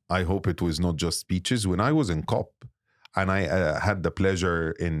hope it was not just speeches. When I was in COP and I had the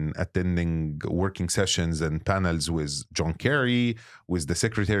pleasure in attending working sessions and panels with John Kerry, with the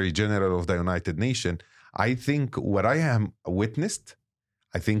Secretary General of the United Nations, I think what I have witnessed,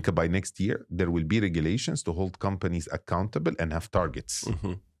 I think by next year, there will be regulations to hold companies accountable and have targets.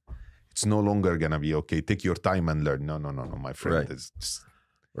 It's no longer going to be, okay, take your time and learn. No, my friend. Right.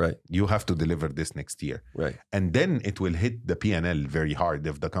 Right. You have to deliver this next year. Right. And then it will hit the P&L very hard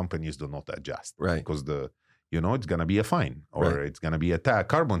if the companies do not adjust. Right. Because it's going to be a fine, or it's going to be a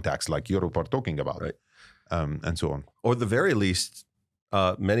carbon tax like Europe are talking about. Right. And so on. Or at the very least,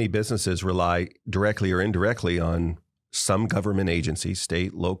 many businesses rely directly or indirectly on some government agency,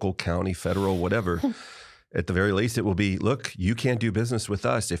 state, local, county, federal, whatever. At the very least, it will be, look, you can't do business with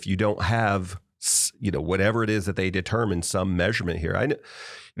us if you don't have, whatever it is that they determine, some measurement here.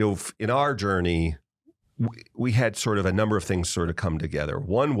 In our journey, we had sort of a number of things sort of come together.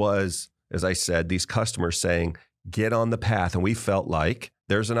 One was, as I said, these customers saying, get on the path. And we felt like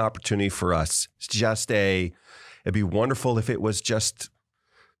there's an opportunity for us. It'd be wonderful if it was just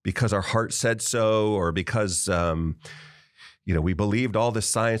because our heart said so, or because, we believed all this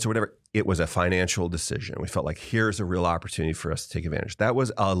science or whatever. It was a financial decision. We felt like here's a real opportunity for us to take advantage. That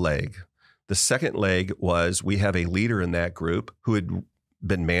was a leg. The second leg was we have a leader in that group who had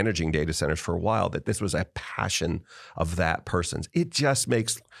been managing data centers for a while, that this was a passion of that person's. It just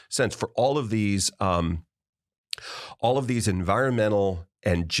makes sense for all of these environmental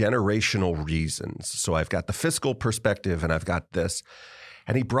and generational reasons. So I've got the fiscal perspective and I've got this.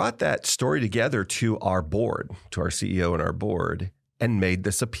 And he brought that story together to our board, to our CEO and our board, and made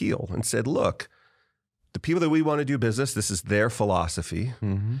this appeal and said, look, the people that we want to do business, this is their philosophy.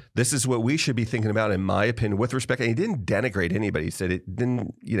 This is what we should be thinking about, in my opinion, with respect. And he didn't denigrate anybody. He said it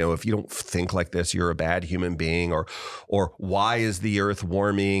didn't, if you don't think like this, you're a bad human being, or why is the earth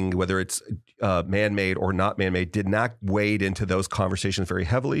warming, whether it's man-made or not man-made, did not wade into those conversations very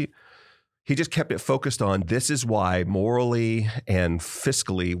heavily. He just kept it focused on, this is why morally and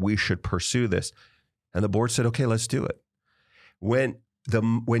fiscally we should pursue this. And the board said, okay, let's do it. When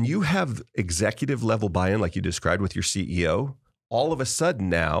you have executive level buy-in, like you described with your CEO, all of a sudden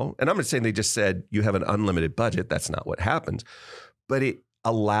now, and I'm not saying they just said you have an unlimited budget. That's not what happens. But it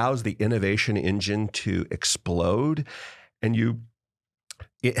allows the innovation engine to explode, and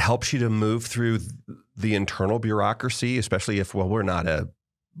it helps you to move through the internal bureaucracy, especially if, we're not a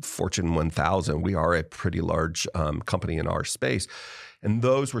Fortune 1000. We are a pretty large company in our space. And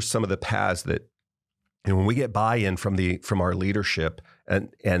those were some of the paths that, when we get buy-in from our leadership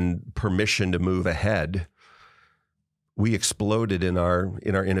and permission to move ahead, we exploded in our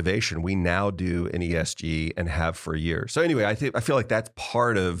innovation. We now do an ESG and have for years. So anyway, I feel like that's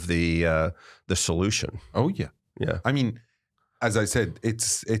part of the solution. Oh yeah. Yeah. I mean, as I said,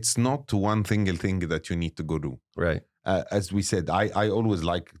 it's not one single thing that you need to go do. Right. As we said, I always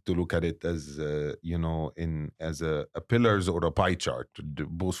like to look at it as as a pillars or a pie chart.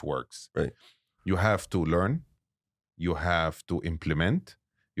 Both works. Right. You have to learn, you have to implement,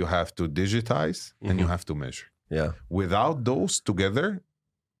 you have to digitize, and you have to measure. Yeah. Without those together,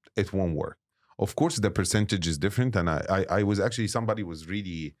 it won't work. Of course, the percentage is different. And I was actually, somebody was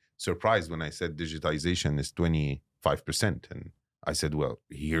really surprised when I said digitization is 25%. And I said, well,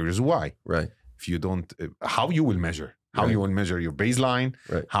 here's why. Right. If you don't, how you will measure. How you will measure your baseline,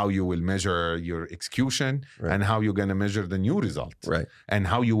 how you will measure your execution, and how you're going to measure the new result, and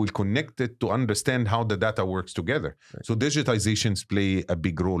how you will connect it to understand how the data works together. So digitizations play a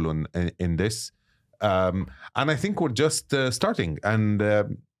big role in this. And I think we're just starting. And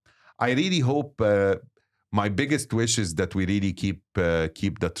I really hope, my biggest wish is that we really keep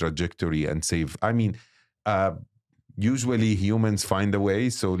the trajectory and save. I mean, usually humans find a way.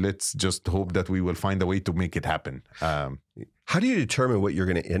 So let's just hope that we will find a way to make it happen. How do you determine what you're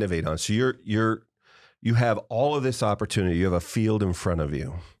going to innovate on? So you have all of this opportunity. You have a field in front of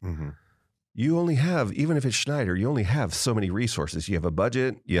you. Mm-hmm. You only have, even if it's Schneider, you only have so many resources. You have a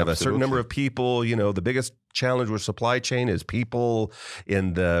budget. You have a certain number of people. You know, the biggest challenge with supply chain is people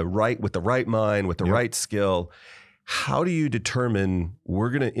with the right mind, with the right skill. How do you determine we're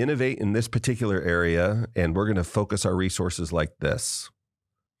going to innovate in this particular area and we're going to focus our resources like this?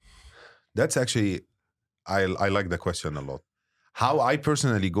 That's actually, I like the question a lot. How I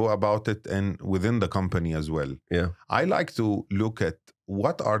personally go about it, and within the company as well. Yeah. I like to look at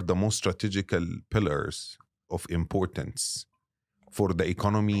what are the most strategical pillars of importance for the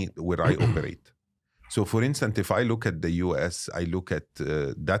economy where I operate. So for instance, if I look at the US, I look at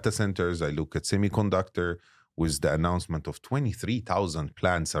data centers, I look at semiconductor, with the announcement of 23,000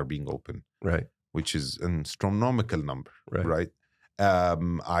 plants are being opened, right? Which is an astronomical number, right?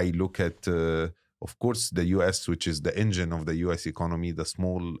 I look at, of course, the US, which is the engine of the US economy, the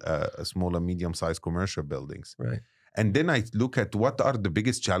small and medium-sized commercial buildings. Right. And then I look at what are the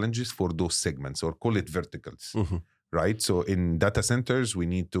biggest challenges for those segments, or call it verticals, right? So in data centers, we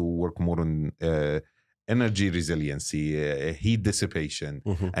need to work more on energy resiliency, heat dissipation,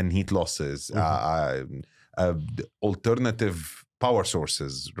 and heat losses, alternative power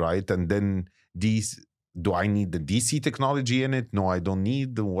sources, right? And then do I need the DC technology in it? No, I don't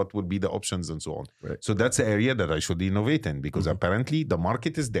need. What would be the options and so on? Right. So that's the area that I should innovate in, because apparently the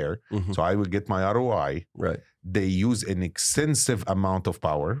market is there. So I will get my ROI. Right. They use an extensive amount of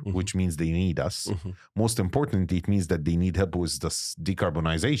power, which means they need us. Most importantly, it means that they need help with this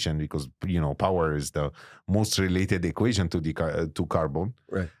decarbonization, because, power is the most related equation to carbon.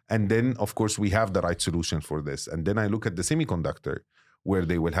 Right. And then, of course, we have the right solution for this. And then I look at the semiconductor, where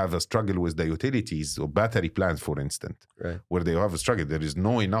they will have a struggle with the utilities, or battery plants, for instance, where they have a struggle. There is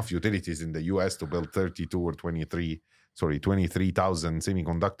no enough utilities in the US to build 23,000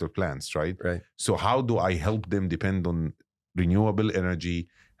 semiconductor plants, right? So how do I help them depend on renewable energy,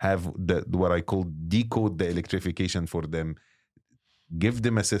 have what I call decode the electrification for them, give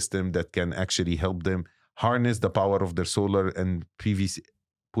them a system that can actually help them harness the power of their solar and PV,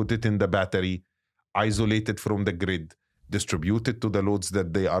 put it in the battery, isolate it from the grid, distribute it to the loads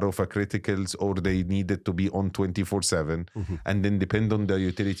that they are of a criticals, or they need it to be on 24/7, and then depend on the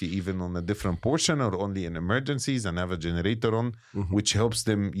utility even on a different portion, or only in emergencies, and have a generator on, which helps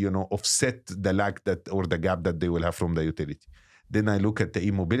them, offset the lag or the gap that they will have from the utility. Then I look at the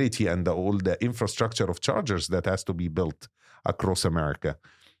e-mobility and all the infrastructure of chargers that has to be built across America.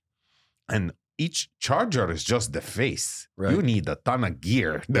 And each charger is just the face. Right. You need a ton of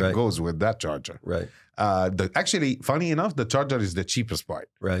gear that goes with that charger. Right. Actually, funny enough, the charger is the cheapest part.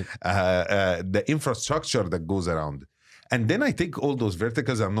 Right. The infrastructure that goes around. And then I take all those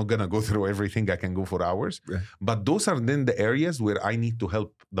verticals. I'm not going to go through everything. I can go for hours. Right. But those are then the areas where I need to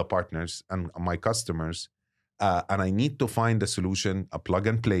help the partners and my customers. And I need to find a solution, a plug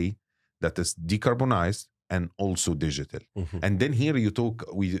and play that is decarbonized and also digital. And then here you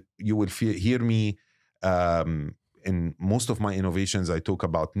will hear me in most of my innovations. I talk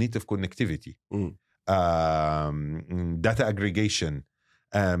about native connectivity, data aggregation.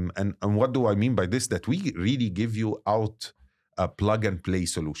 And what do I mean by this? That we really give you out a plug and play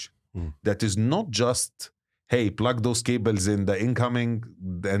solution that is not just, hey, plug those cables in the incoming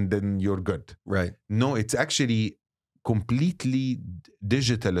and then you're good. Right. No, it's actually completely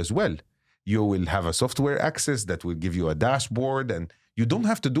digital as well. You will have a software access that will give you a dashboard, and you don't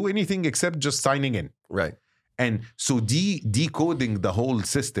have to do anything except just signing in. Right. And so decoding the whole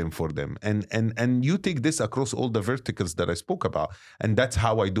system for them. And you take this across all the verticals that I spoke about. And that's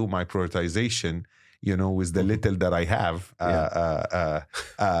how I do my prioritization, with the little that I have.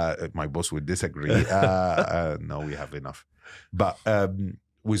 My boss would disagree. No, we have enough. But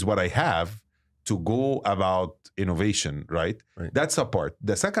with what I have, to go about innovation, right? That's a part.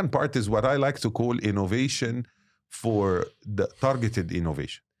 The second part is what I like to call innovation for the targeted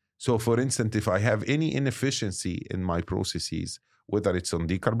innovation. So for instance, if I have any inefficiency in my processes, whether it's on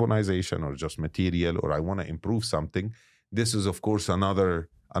decarbonization or just material, or I want to improve something, this is of course another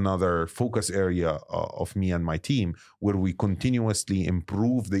focus area of me and my team, where we continuously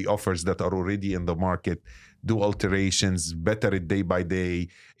improve the offers that are already in the market, do alterations, better it day by day,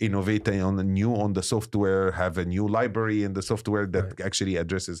 innovate on the software, have a new library in the software that actually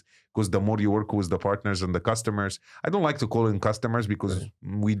addresses, because the more you work with the partners and the customers, I don't like to call in customers, because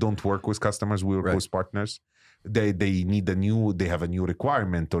we don't work with customers, we work with partners. They have a new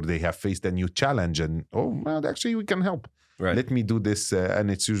requirement, or they have faced a new challenge, and actually we can help. Right. Let me do this. And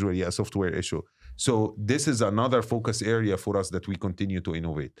it's usually a software issue. So this is another focus area for us that we continue to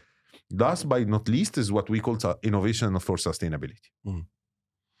innovate. Last but not least is what we call innovation for sustainability.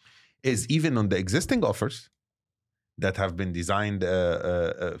 Is even on the existing offers that have been designed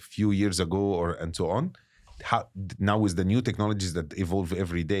a few years ago and so on, now with the new technologies that evolve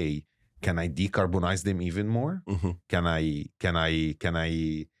every day, can I decarbonize them even more? Can I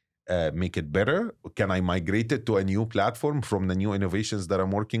make it better? Can I migrate it to a new platform from the new innovations that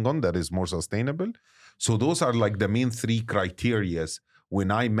I'm working on that is more sustainable? So those are like the main three criterias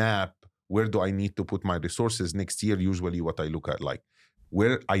when I map where do I need to put my resources next year. Usually what I look at, like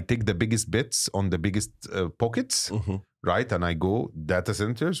where I take the biggest bets on the biggest pockets, right? And I go data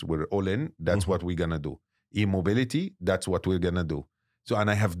centers, we're all in. That's what we're going to do. E-mobility, that's what we're going to do. So,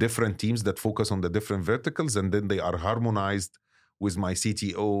 and I have different teams that focus on the different verticals, and then they are harmonized with my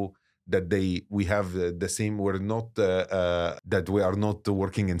CTO that we have the same, we're not, that we are not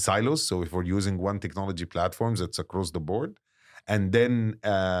working in silos. So if we're using one technology platforms, it's across the board. And then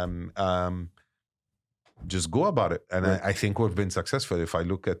just go about it. And I think we've been successful. If I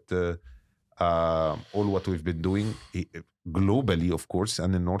look at all what we've been doing globally, of course,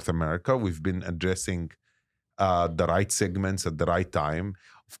 and in North America, we've been addressing the right segments at the right time.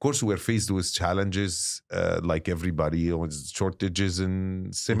 Of course, we're faced with challenges like everybody, with shortages in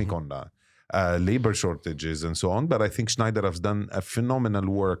semiconductor, labor shortages, and so on. But I think Schneider has done a phenomenal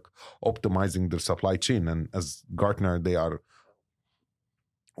work optimizing their supply chain. And as Gartner, they are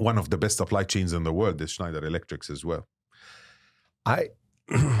one of the best supply chains in the world, is Schneider Electric as well.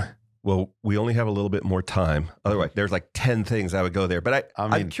 Well, we only have a little bit more time. Otherwise, there's like 10 things I would go there. But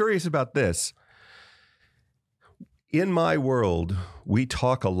I'm curious about this. In my world, we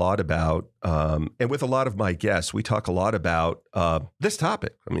talk a lot about, and with a lot of my guests, we talk a lot about this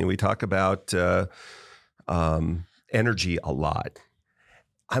topic. I mean, we talk about energy a lot.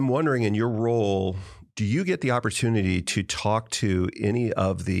 I'm wondering, in your role, do you get the opportunity to talk to any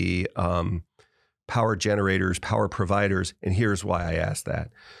of the power generators, power providers? And here's why I ask that.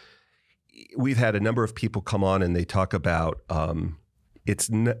 We've had a number of people come on and they talk about it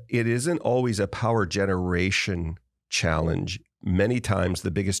isn't always a power generation challenge. Many times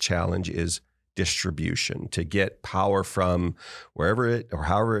the biggest challenge is distribution, to get power from wherever it or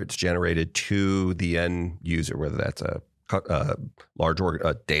however it's generated to the end user, whether that's a large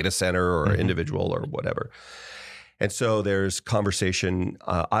data center or individual or whatever. And so there's conversation.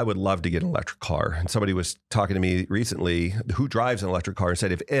 I would love to get an electric car. And somebody was talking to me recently who drives an electric car and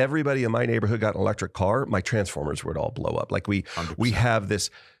said, if everybody in my neighborhood got an electric car, my transformers would all blow up. Like we have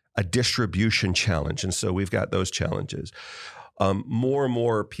a distribution challenge. And so we've got those challenges. More and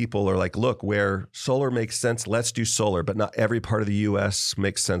more people are like, look, where solar makes sense, let's do solar, but not every part of the U.S.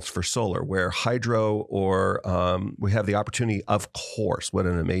 makes sense for solar. Where hydro or we have the opportunity, of course, what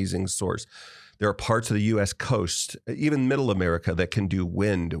an amazing source. There are parts of the U.S. coast, even middle America, that can do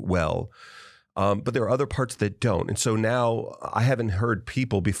wind well. But there are other parts that don't. And so now I haven't heard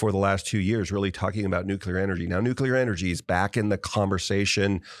people before the last 2 years really talking about nuclear energy. Now, nuclear energy is back in the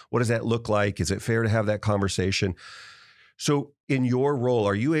conversation. What does that look like? Is it fair to have that conversation? So in your role,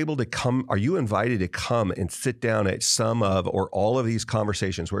 are you invited to come and sit down at some of or all of these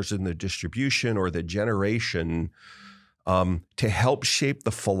conversations, whether it's in the distribution or the generation, to help shape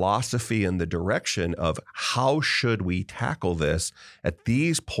the philosophy and the direction of how should we tackle this at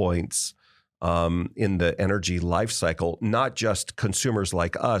these points in the energy life cycle, not just consumers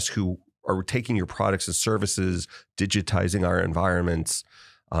like us who are taking your products and services, digitizing our environments,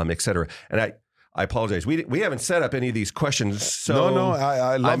 et cetera. And I apologize. We haven't set up any of these questions. So no,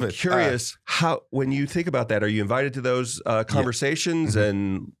 I love it. I'm curious how, when you think about that, are you invited to those conversations? Yeah.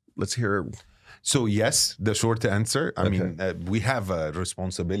 And let's hear. So yes, the short answer. I mean, we have a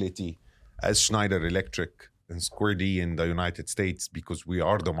responsibility as Schneider Electric and Square D in the United States, because we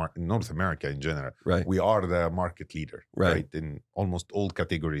are in North America in general. Right. We are the market leader, right, in almost all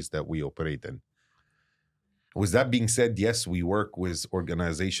categories that we operate in. With that being said, yes, we work with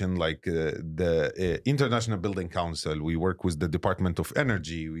organizations like the International Building Council. We work with the Department of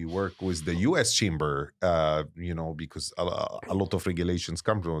Energy. We work with the U.S. Chamber, because a lot of regulations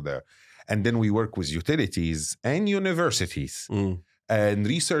come from there. And then we work with utilities and universities and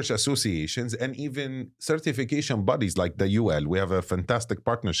research associations and even certification bodies like the UL. We have a fantastic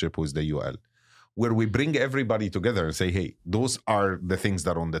partnership with the UL, where we bring everybody together and say, hey, those are the things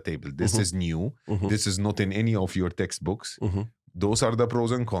that are on the table. This is new. This is not in any of your textbooks. Those are the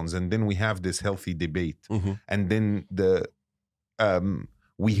pros and cons. And then we have this healthy debate. And then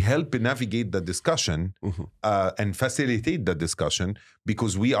we help navigate the discussion and facilitate the discussion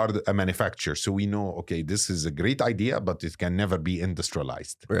because we are a manufacturer. So we know, okay, this is a great idea, but it can never be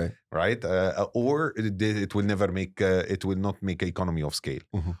industrialized, right? Or it will never make, it will not make economy of scale.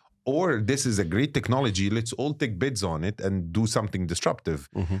 Or this is a great technology, let's all take bids on it and do something disruptive.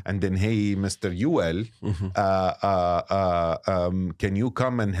 And then, hey, Mr. UL, can you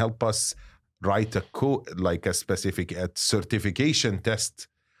come and help us write a code, like a specific certification test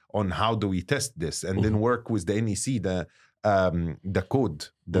on how do we test this? And then work with the NEC, the code,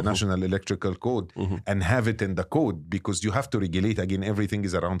 the National Electrical Code, and have it in the code, because you have to regulate. Again, everything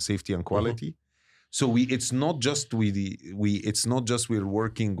is around safety and quality. So it's not just we're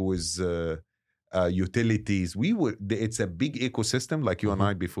working with utilities. It's a big ecosystem, like you and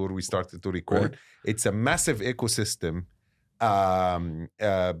I before we started to record. It's a massive ecosystem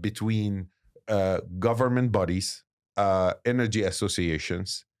between government bodies, energy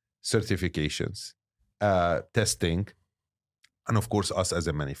associations, certifications, testing, and of course us as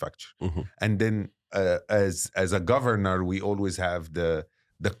a manufacturer. And then as a governor, we always have the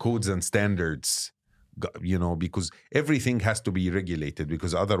codes and standards, you know, because everything has to be regulated,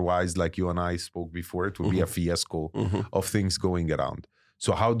 because otherwise, like you and I spoke before, it will be a fiasco of things going around. So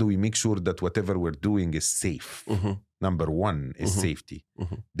how do we make sure that whatever we're doing is safe? Number one is safety.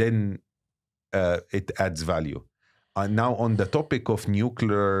 Then it adds value. Now on the topic of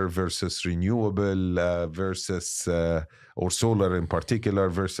nuclear versus renewable versus or solar in particular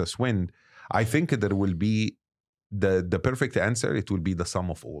versus wind, I think there will be the perfect answer. It will be the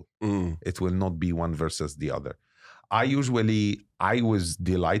sum of all. It will not be one versus the other. I was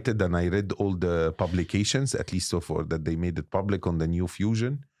delighted, and I read all the publications, at least so far, that they made it public on the new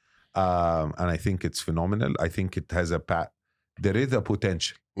fusion. And I think it's phenomenal. I think it has there is a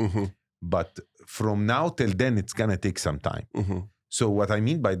potential. But from now till then, it's going to take some time. So what I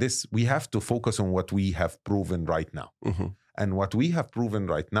mean by this, we have to focus on what we have proven right now. And what we have proven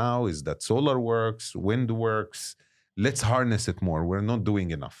right now is that solar works, wind works. Let's harness it more. We're not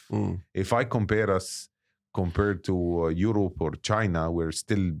doing enough. If I compared to Europe or China, we're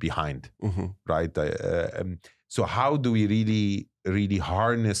still behind, right? So how do we really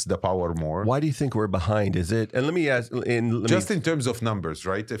harness the power more? Why do you think we're behind? Is it? And let me ask. In terms of numbers,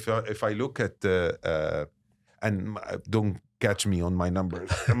 right? If I look at and don't catch me on my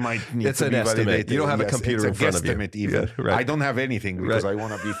numbers. It might need it's to an be estimate. validated. You don't have a computer in front of you. Even. Yeah, right. I don't have anything because I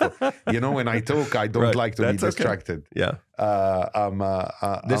want to be. When I talk, I don't like to be distracted. Okay.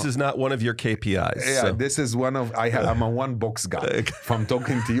 Yeah. This is not one of your KPIs. Yeah, so. This is one of. I'm a one box guy. If I'm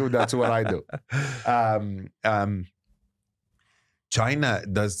talking to you, that's what I do. China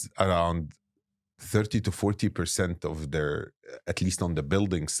does around 30 to 40% of their, at least on the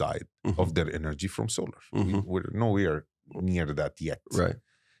building side, of their energy from solar. We're nowhere near that yet. Right.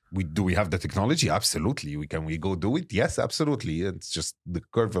 Do we have the technology? Absolutely. Can we go do it? Yes, absolutely. It's just the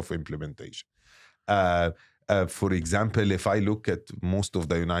curve of implementation. For example, if I look at most of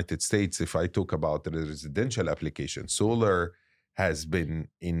the United States, if I talk about the residential application, solar has been,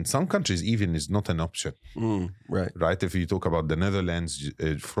 in some countries even, is not an option. Right. If you talk about the Netherlands,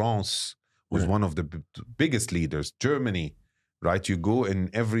 France was one of the biggest leaders. Germany, right? You go in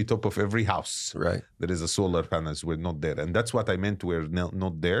every top of every house. Right. There is a solar panels. We're not there. And that's what I meant. We're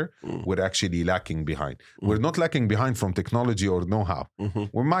not there. We're actually lacking behind. We're not lacking behind from technology or know-how.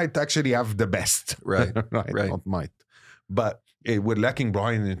 We might actually have the best. Right. Right. Not might. But we're lacking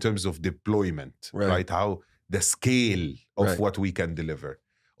behind in terms of deployment. Right. How the scale of what we can deliver.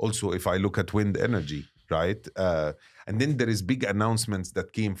 Also, if I look at wind energy, right? And then there is big announcements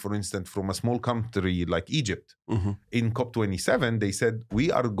that came, for instance, from a small country like Egypt. In COP27, they said,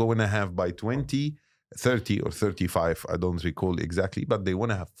 we are going to have by 2030 or 35, I don't recall exactly, but they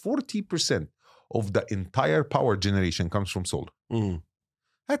want to have 40% of the entire power generation comes from solar.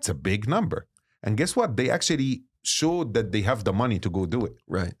 That's a big number. And guess what? They actually showed that they have the money to go do it.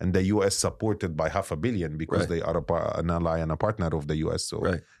 Right. And the U.S. supported by $500 million because they are an ally and a partner of the U.S. So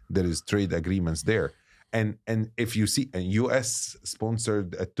there is trade agreements there. And if you see, U.S.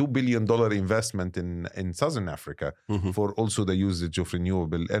 sponsored a $2 billion investment in Southern Africa for also the usage of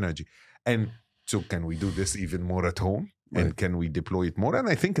renewable energy. And so can we do this even more at home? And can we deploy it more? And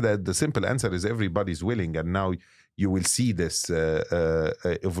I think that the simple answer is everybody's willing. And now you will see this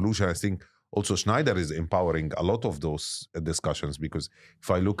evolution. I think also Schneider is empowering a lot of those discussions, because if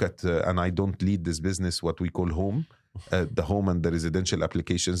I look at, and I don't lead this business, what we call home, the home and the residential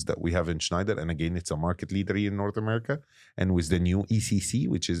applications that we have in Schneider. And again, it's a market leader in North America. And with the new ECC,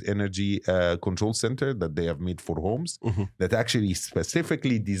 which is Energy Control Center that they have made for homes, that actually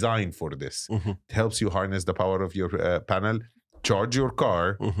specifically designed for this. It helps you harness the power of your panel. charge your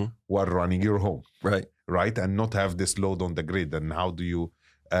car while running your home. Right. And not have this load on the grid. And how do you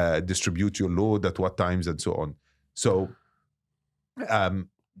distribute your load at what times and so on. So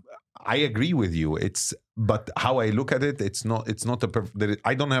I agree with you. But how I look at it, it's not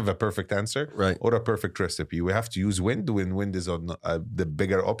I don't have a perfect answer or a perfect recipe. We have to use wind when wind is on the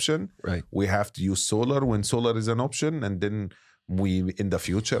bigger option. We have to use solar when solar is an option. And then in the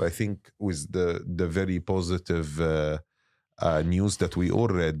future, I think with the very positive news that we all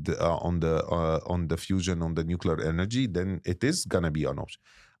read on the fusion, on the nuclear energy, then it is going to be an option.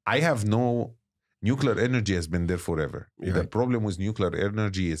 Nuclear energy has been there forever. The problem with nuclear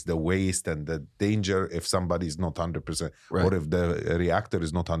energy is the waste and the danger if somebody is not 100%, or if the reactor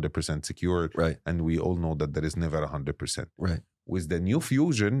is not 100% secured. And we all know that there is never 100%. With the new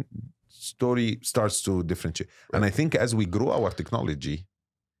fusion, story starts to differentiate. And I think as we grow our technology,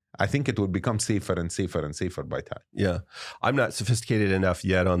 I think it will become safer and safer and safer by time. Yeah. I'm not sophisticated enough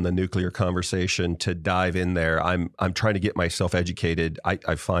yet on the nuclear conversation to dive in there. I'm trying to get myself educated.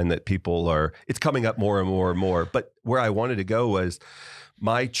 I find that it's coming up more and more and more. But where I wanted to go was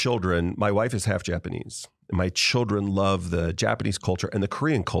my wife is half Japanese. And my children love the Japanese culture and the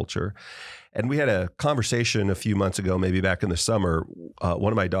Korean culture. And we had a conversation a few months ago, maybe back in the summer.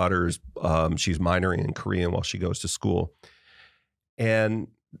 One of my daughters, she's minoring in Korean while she goes to school. And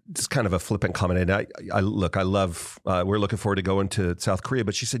it's kind of a flippant comment. And I love, we're looking forward to going to South Korea.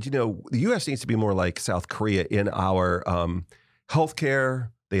 But she said, the U.S. needs to be more like South Korea in our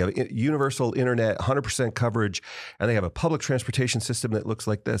healthcare. They have universal internet, 100% coverage, and they have a public transportation system that looks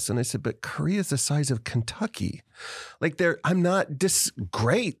like this. And I said, but Korea is the size of Kentucky.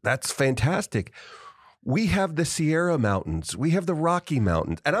 Great. That's fantastic. We have the Sierra Mountains. We have the Rocky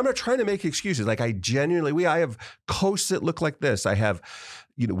Mountains. And I'm not trying to make excuses. I have coasts that look like this.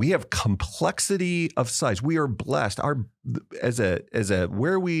 We have complexity of size. We are blessed.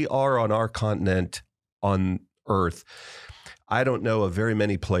 Where we are on our continent on Earth, I don't know of very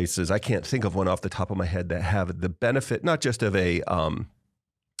many places. I can't think of one off the top of my head that have the benefit, not just of a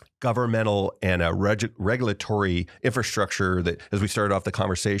governmental and a regulatory infrastructure that, as we started off the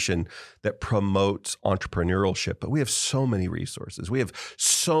conversation, that promotes entrepreneurship. But we have so many resources. We have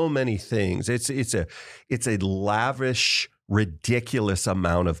so many things. It's a lavish, ridiculous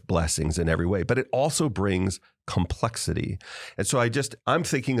amount of blessings in every way. But it also brings complexity. And so I'm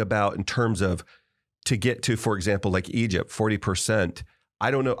thinking about in terms of to get to, for example, like Egypt, 40%.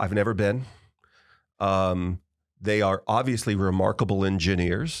 I don't know. I've never been. They are obviously remarkable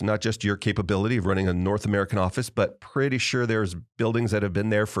engineers, not just your capability of running a North American office, but pretty sure there's buildings that have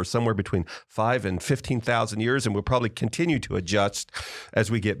been there for somewhere between 5,000 and 15,000 years, and will probably continue to adjust as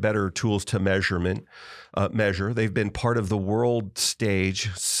we get better tools to measure. They've been part of the world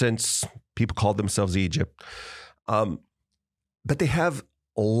stage since people called themselves Egypt. But they have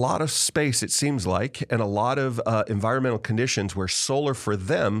a lot of space, it seems like, and a lot of environmental conditions where solar for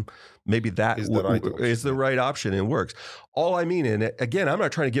them, maybe that is the right option and works. All I mean, and again, I'm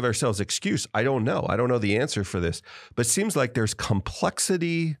not trying to give ourselves excuse. I don't know the answer for this, but it seems like there's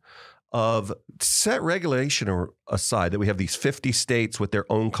complexity of set regulation aside, that we have these 50 states with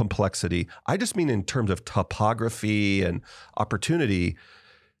their own complexity. I just mean in terms of topography and opportunity,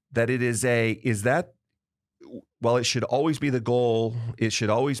 that while it should always be the goal, it should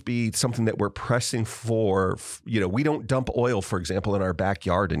always be something that we're pressing for. We don't dump oil, for example, in our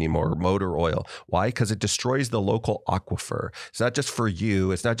backyard anymore, motor oil. Why? Because it destroys the local aquifer. It's not just for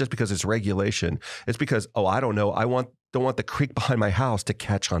you. It's not just because it's regulation. It's because, I don't know, don't want the creek behind my house to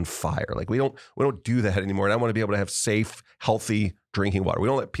catch on fire. We don't do that anymore. And I want to be able to have safe, healthy drinking water. We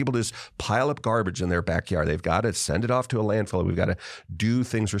don't let people just pile up garbage in their backyard. They've got to send it off to a landfill. We've got to do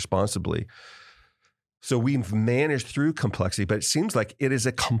things responsibly. So we've managed through complexity, but it seems like it is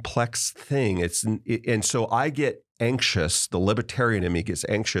a complex thing. And so I get anxious. The libertarian in me gets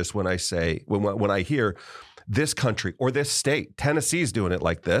anxious when I say, when I hear this country or this state, Tennessee's doing it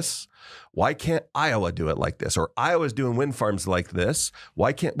like this. Why can't Iowa do it like this? Or Iowa's doing wind farms like this.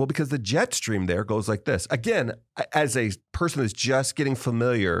 Why can't? Well, because the jet stream there goes like this. Again, as a person that's just getting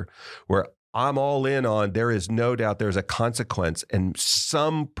familiar, where I'm all in on, there is no doubt there's a consequence, and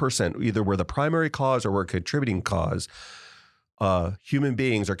some percent, either we're the primary cause or we're a contributing cause, human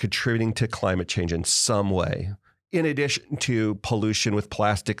beings are contributing to climate change in some way, in addition to pollution with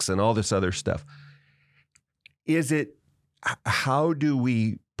plastics and all this other stuff. How do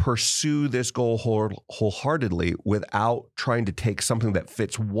we pursue this goal wholeheartedly without trying to take something that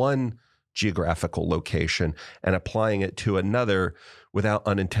fits one geographical location and applying it to another without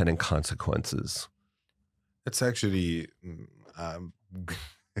unintended consequences? It's actually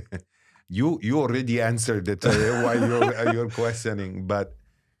You already answered it while you're questioning. But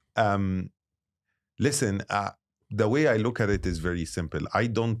listen, the way I look at it is very simple.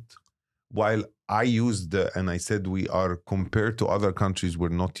 While I used and I said we are compared to other countries, we're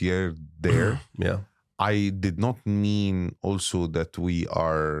not yet there. Yeah. I did not mean also that we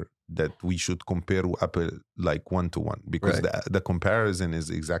should compare Apple like 1-to-1, because the comparison is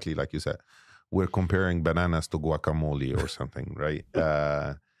exactly like you said. We're comparing bananas to guacamole or something, right?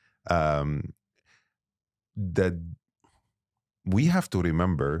 That we have to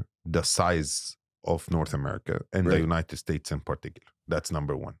remember the size of North America and the United States in particular. That's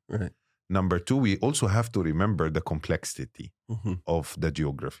number one. Right. Number two, we also have to remember the complexity of the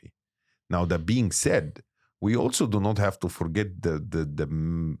geography. Now, that being said, we also do not have to forget the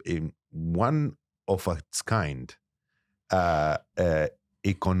one of its kind,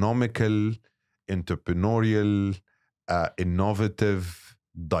 economical, entrepreneurial, innovative,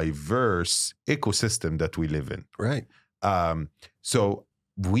 diverse ecosystem that we live in. Right. So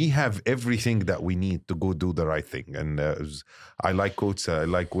we have everything that we need to go do the right thing. And I like quotes. I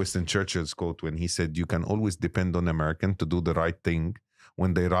like Winston Churchill's quote when he said, "You can always depend on American to do the right thing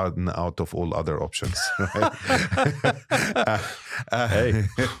when they run out of all other options." Right? Hey.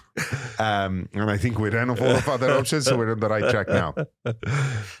 And I think we ran off all of other options, so we're on the right track now.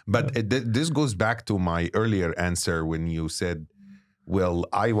 But this goes back to my earlier answer when you said, well,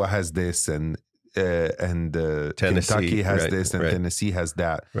 Iowa has this and Kentucky has this and Tennessee has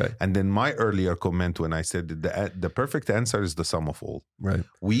that. Right. And then my earlier comment when I said the perfect answer is the sum of all. Right.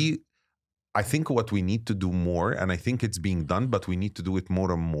 I think what we need to do more, and I think it's being done, but we need to do it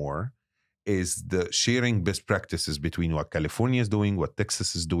more and more, is the sharing best practices between what California is doing, what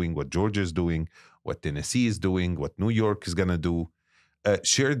Texas is doing, what Georgia is doing, what Tennessee is doing, what New York is going to do.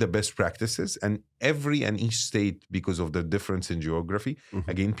 Share the best practices, and each state, because of the difference in geography,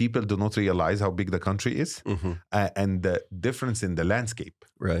 again, people do not realize how big the country is, and the difference in the landscape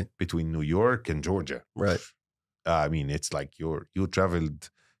between New York and Georgia. Right. I mean, it's like you traveled.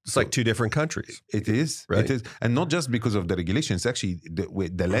 It's like two different countries. It is. Right. It is, and not just because of the regulations. Actually,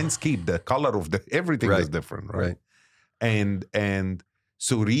 the landscape, the color of everything is different, right? And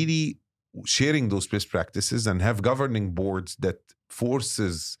so really sharing those best practices and have governing boards that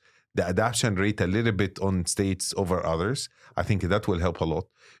forces the adoption rate a little bit on states over others. I think that will help a lot.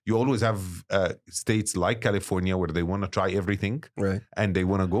 You always have states like California where they want to try everything, and they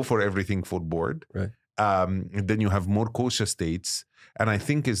want to go for everything for board. And then you have more cautious states, and I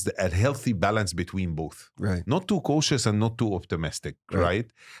think is a healthy balance between both. Right. Not too cautious and not too optimistic, right?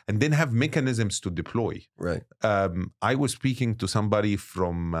 And then have mechanisms to deploy. Right. I was speaking to somebody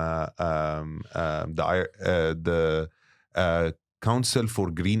from the Council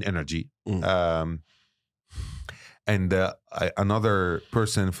for Green Energy, and another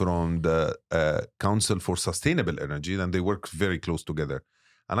person from the Council for Sustainable Energy, and they work very close together.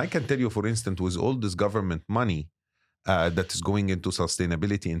 And I can tell you, for instance, with all this government money that is going into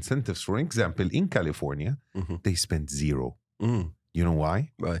sustainability incentives, for example, in California, they spent zero. You know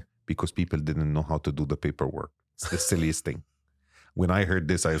why? Why? Because people didn't know how to do the paperwork. It's the silliest thing. When I heard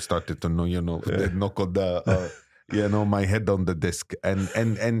this, I started to know, knock on the... my head on the desk, and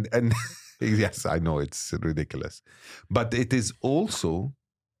yes, I know it's ridiculous, but it is also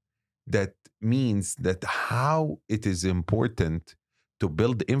that means that how it is important to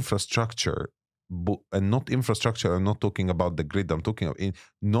build infrastructure, and not infrastructure. I'm not talking about the grid. I'm talking about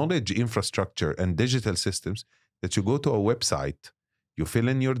knowledge infrastructure and digital systems that you go to a website, you fill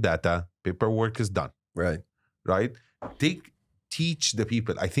in your data, paperwork is done. Right. Teach the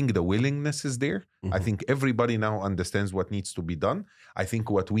people. I think the willingness is there. I think everybody now understands what needs to be done. I think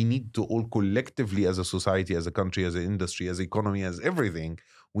what we need to all collectively as a society, as a country, as an industry, as economy, as everything,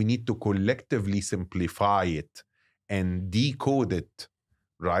 we need to collectively simplify it and decode it,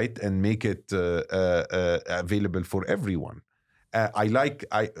 right? And make it available for everyone. I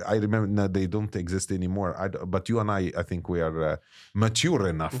remember, no, they don't exist anymore. But you and I think we are mature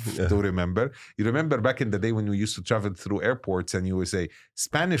enough to remember. You remember back in the day when we used to travel through airports and you would say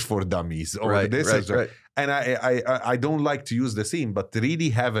Spanish for dummies or this. Right. And I don't like to use the same, but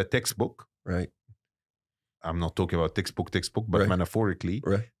really have a textbook. Right. I'm not talking about textbook, but metaphorically,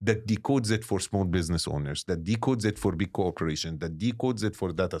 that decodes it for small business owners, that decodes it for big corporations, that decodes it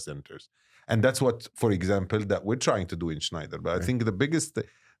for data centers. And that's what, for example, that we're trying to do in Schneider. But I think the biggest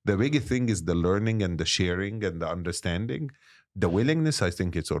thing is the learning and the sharing and the understanding. The willingness, I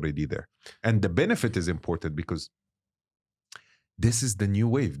think it's already there. And the benefit is important because this is the new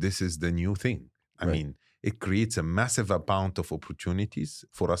wave. This is the new thing. I mean, it creates a massive amount of opportunities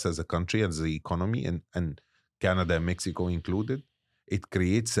for us as a country, as the economy, and Canada and Mexico included. it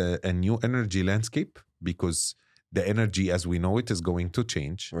creates a new energy landscape because the energy as we know it is going to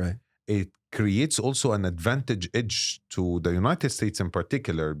change. Right. It creates also an advantage edge to the United States in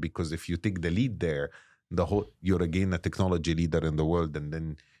particular, because if you take the lead there, you're again a technology leader in the world, and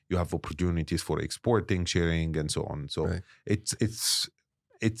then you have opportunities for exporting, sharing, and so on. So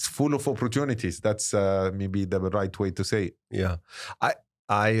it's full of opportunities. That's maybe the right way to say it. Yeah.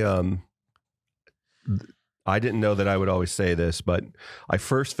 I didn't know that I would always say this, but I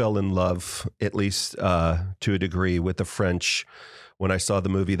first fell in love, at least to a degree, with the French when I saw the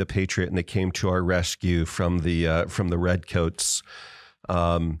movie The Patriot and they came to our rescue from the Redcoats.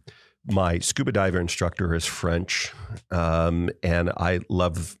 My scuba diver instructor is French, and I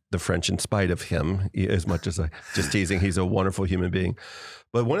love the French in spite of him, as much as just teasing. He's a wonderful human being.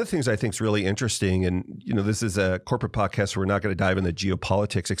 But one of the things I think is really interesting, and this is a corporate podcast, so we're not going to dive into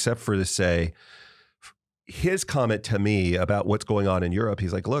geopolitics, except for to say his comment to me about what's going on in Europe.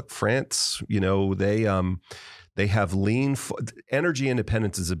 He's like, look, France, they have energy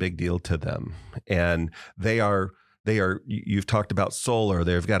independence is a big deal to them, and they are, you've talked about solar.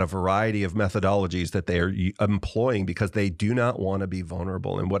 They've got a variety of methodologies that they are employing because they do not want to be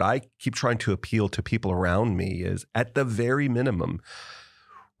vulnerable. And what I keep trying to appeal to people around me is, at the very minimum,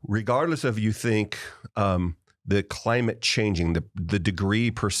 regardless of you think the climate changing, the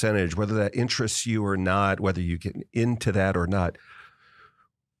degree percentage, whether that interests you or not, whether you get into that or not,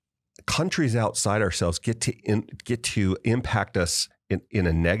 countries outside ourselves get to impact us in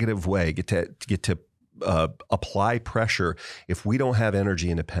a negative way, get to apply pressure if we don't have energy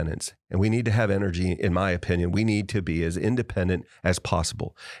independence. And we need to have energy, in my opinion, we need to be as independent as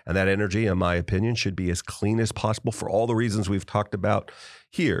possible. And that energy, in my opinion, should be as clean as possible for all the reasons we've talked about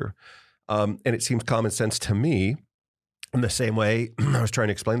here. And it seems common sense to me. In the same way, I was trying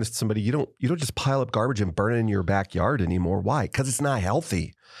to explain this to somebody, you don't just pile up garbage and burn it in your backyard anymore. Why? Because it's not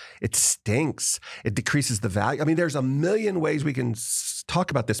healthy. It stinks. It decreases the value. I mean, there's a million ways we can talk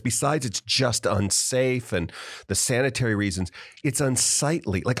about this. Besides, it's just unsafe and the sanitary reasons. It's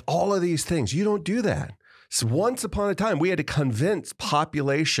unsightly. Like all of these things. You don't do that. So once upon a time, we had to convince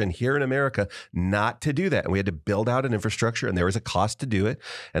population here in America not to do that. And we had to build out an infrastructure, and there was a cost to do it,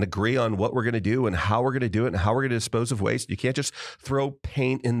 and agree on what we're going to do and how we're going to do it and how we're going to dispose of waste. You can't just throw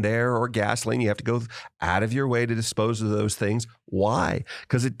paint in there or gasoline. You have to go out of your way to dispose of those things. Why?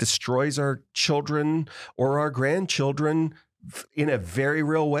 Because it destroys our children or our grandchildren in a very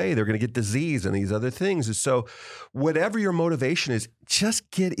real way. They're going to get disease and these other things. And so whatever your motivation is, just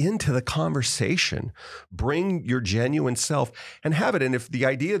get into the conversation, bring your genuine self and have it. And if the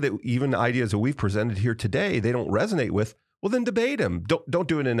idea that even ideas that we've presented here today, they don't resonate with, well, then debate them. Don't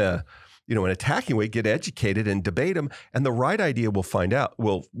do it in an attacking way. Get educated and debate them. And the right idea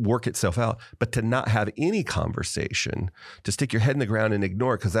will work itself out. But to not have any conversation, to stick your head in the ground and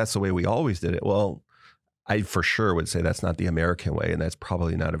ignore it because that's the way we always did it. Well, I for sure would say that's not the American way, and that's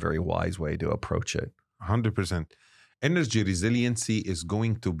probably not a very wise way to approach it. 100%. Energy resiliency is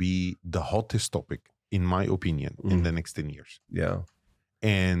going to be the hottest topic, in my opinion, in the next 10 years. Yeah.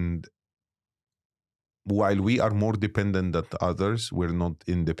 And while we are more dependent than others, we're not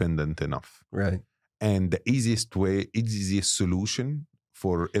independent enough. Right. And the easiest solution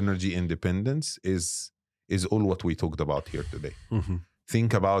for energy independence is all what we talked about here today. Mm-hmm.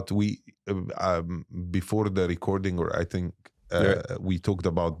 Think about before the recording, or I think we talked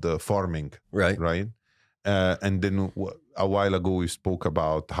about the farming, right? And then a while ago we spoke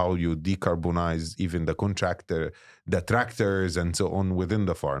about how you decarbonize even the tractors and so on within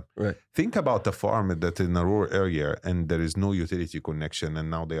the farm. Right. Think about a farm that in a rural area and there is no utility connection, and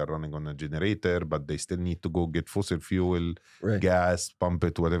now they are running on a generator, but they still need to go get fossil fuel, gas, pump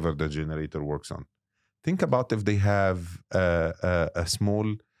it, whatever the generator works on. Think about if they have a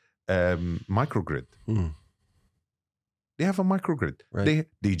small microgrid. They have a microgrid. Right.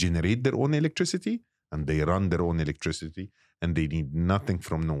 They generate their own electricity and they run their own electricity, and they need nothing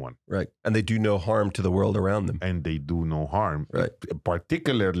from no one. Right. And they do no harm to the world around them. And they do no harm,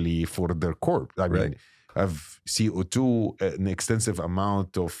 particularly for their corp. I mean, have CO2, an extensive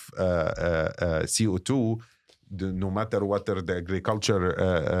amount of CO2. No matter what the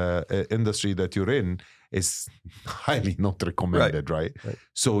agriculture industry that you're in is highly not recommended, right?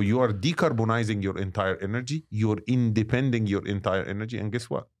 So you are decarbonizing your entire energy, you're independing your entire energy, and guess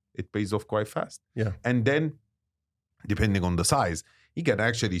what? It pays off quite fast. Yeah. And then, depending on the size, he can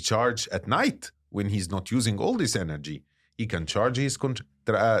actually charge at night when he's not using all this energy. He can charge his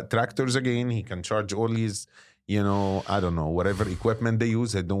tractors again. He can charge all his, I don't know, whatever equipment they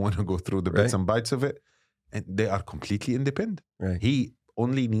use. I don't want to go through the bits and bytes of it. And they are completely independent. Right. He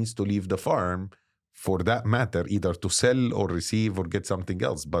only needs to leave the farm for that matter, either to sell or receive or get something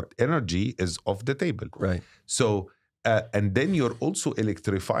else. But energy is off the table. Right. So, and then you're also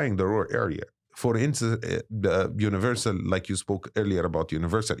electrifying the rural area. For instance, the universal, like you spoke earlier about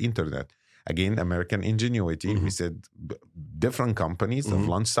universal internet. Again, American ingenuity. We said different companies have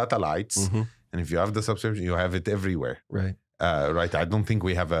launched satellites. And if you have the subscription, you have it everywhere. Right. Right. I don't think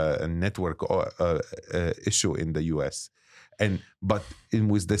we have a network issue in the US. But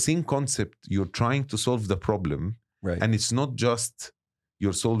with the same concept, you're trying to solve the problem. Right. And it's not just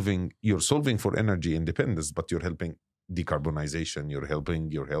you're solving for energy independence, but you're helping decarbonization, you're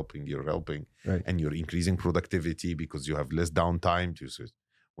helping, right. and you're increasing productivity because you have less downtime.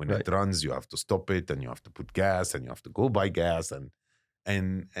 When right. it runs, you have to stop it, and you have to put gas, and you have to go buy gas,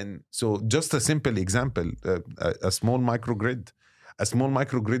 and so just a simple example, a small microgrid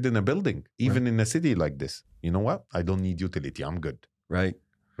in a building, even in a city like this. You know what? I don't need utility. I'm good. Right.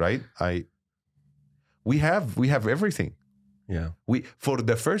 We have everything. Yeah. For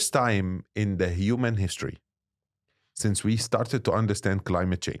the first time in the human history, since we started to understand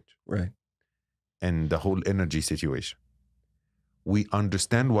climate change, right, and the whole energy situation, we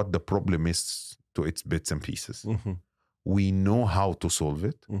understand what the problem is to its bits and pieces. We know how to solve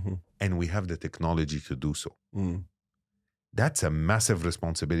it, and we have the technology to do so. That's a massive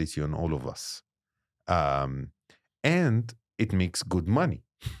responsibility on all of us. And it makes good money.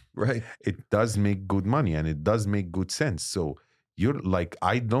 Right. It does make good money, and it does make good sense. So you're like,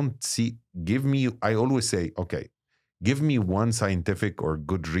 I always say, okay, give me one scientific or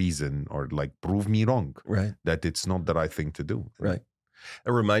good reason, or like prove me wrong, right, that it's not the right thing to do. Right.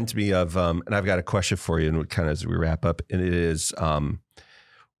 It reminds me of, and I've got a question for you, and kind of as we wrap up, and it is,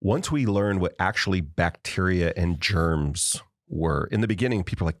 once we learn what actually bacteria and germs were, in the beginning,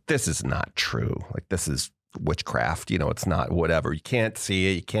 people are like, this is not true. Like, this is witchcraft, it's not, whatever. You can't see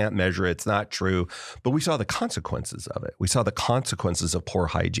it, you can't measure it, it's not true. But we saw the consequences of it. We saw the consequences of poor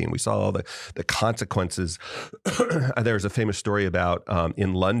hygiene. We saw all the consequences. There's a famous story about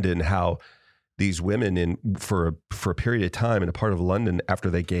in London how these women for a period of time in a part of London,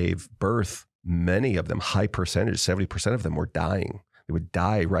 after they gave birth, many of them, high percentage, 70% of them were dying. They would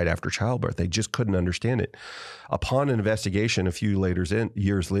die right after childbirth. They just couldn't understand it. Upon an investigation a few years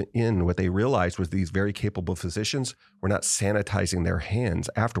in, what they realized was these very capable physicians were not sanitizing their hands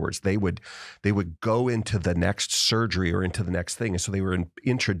afterwards. They would go into the next surgery or into the next thing. And so they were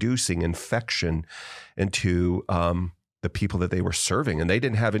introducing infection into the people that they were serving. And they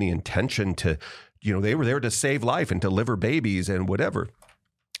didn't have any intention to, they were there to save life and deliver babies and whatever.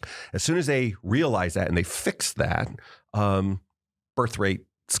 As soon as they realized that and they fixed that, birth rate,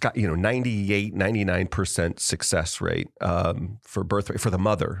 98, 99% success rate for birth rate for the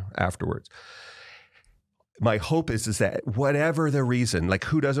mother afterwards. My hope is that whatever the reason, like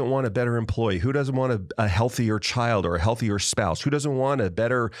who doesn't want a better employee? Who doesn't want a healthier child or a healthier spouse? Who doesn't want a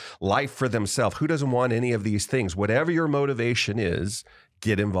better life for themselves? Who doesn't want any of these things? Whatever your motivation is,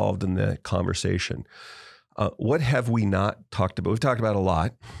 get involved in the conversation. What have we not talked about? We've talked about a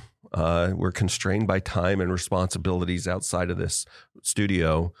lot. We're constrained by time and responsibilities outside of this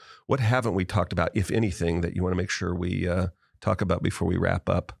studio. What haven't we talked about, if anything, that you want to make sure we talk about before we wrap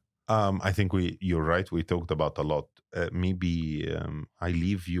up? I think you're right. We talked about a lot. Maybe I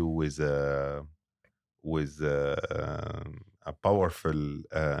leave you with a powerful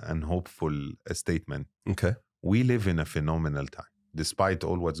and hopeful statement. Okay. We live in a phenomenal time. Despite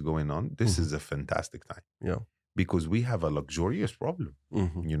all what's going on, this is a fantastic time. Yeah. Because we have a luxurious problem.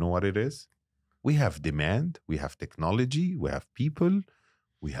 You know what it is? We have demand, we have technology, we have people,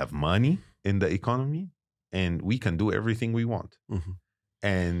 we have money in the economy, and we can do everything we want.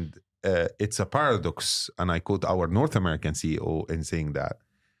 And it's a paradox, and I quote our North American CEO in saying that,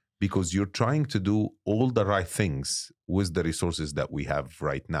 because you're trying to do all the right things with the resources that we have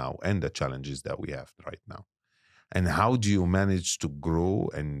right now and the challenges that we have right now. And how do you manage to grow?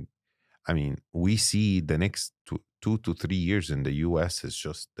 And I mean, we see the next 2 to 3 years in the US is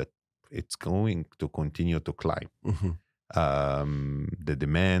just that it's going to continue to climb. The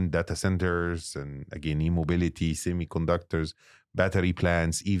demand, data centers, and again, e-mobility, semiconductors, battery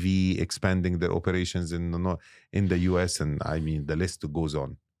plants, EV expanding their operations in the US. And I mean, the list goes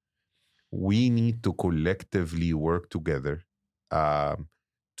on. We need to collectively work together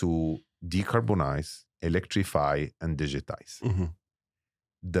to decarbonize, electrify, and digitize.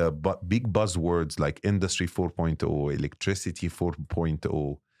 The big buzzwords like Industry 4.0, Electricity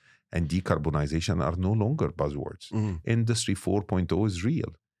 4.0, and decarbonization are no longer buzzwords. Industry 4.0 is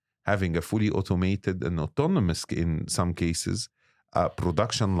real. Having a fully automated and autonomous, in some cases,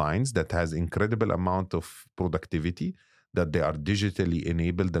 production lines that has incredible amount of productivity, that they are digitally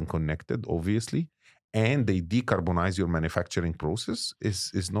enabled and connected, obviously, and they decarbonize your manufacturing process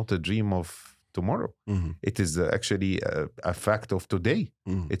is not a dream of tomorrow. It is actually a fact of today.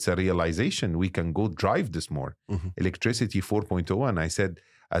 It's a realization. We can go drive this more. Electricity 4.0. And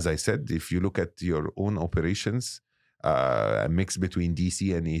as I said, if you look at your own operations, a mix between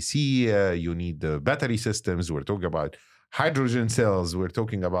DC and AC, you need the battery systems. We're talking about hydrogen cells. We're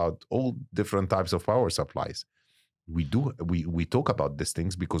talking about all different types of power supplies. We talk about these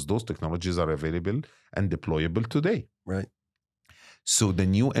things because those technologies are available and deployable today. Right. So the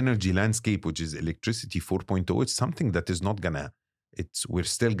new energy landscape, which is electricity 4.0, it's something that is not we're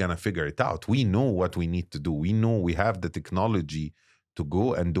still gonna figure it out. We know what we need to do. We know we have the technology to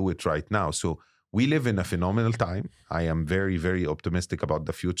go and do it right now. So we live in a phenomenal time. I am very, very optimistic about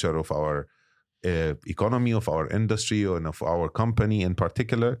the future of our economy, of our industry, and of our company in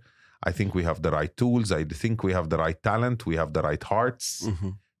particular. I think we have the right tools. I think we have the right talent. We have the right hearts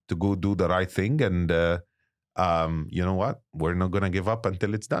to go do the right thing. And you know what? We're not going to give up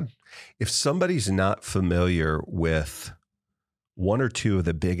until it's done. If somebody's not familiar with one or two of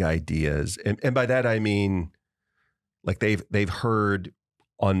the big ideas, and by that I mean, like they've heard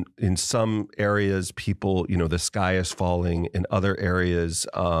in some areas, people, the sky is falling. In other areas,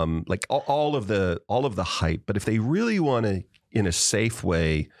 like all of the hype. But if they really want to, in a safe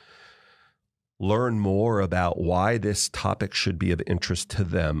way, learn more about why this topic should be of interest to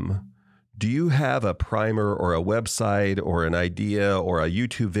them, do you have a primer or a website or an idea or a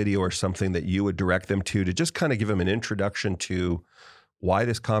YouTube video or something that you would direct them to just kind of give them an introduction to why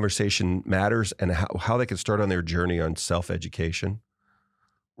this conversation matters and how they can start on their journey on self-education?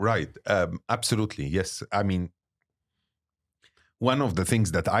 Right. Absolutely. Yes. I mean, one of the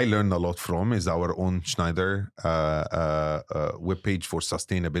things that I learned a lot from is our own Schneider webpage for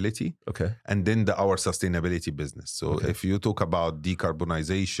sustainability. Okay. And then our sustainability business. So if you talk about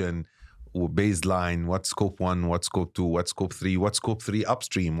decarbonization, baseline, what's scope 1, what's scope 2, what's scope 3, what's scope 3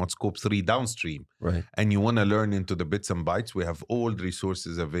 upstream, what's scope 3 downstream. Right. And you want to learn into the bits and bytes, we have all the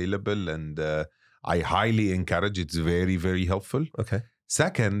resources available, and I highly encourage. It's very, very helpful. Okay.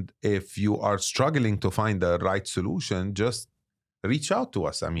 Second, if you are struggling to find the right solution, just reach out to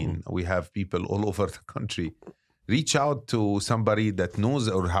us. I mean, we have people all over the country. Reach out to somebody that knows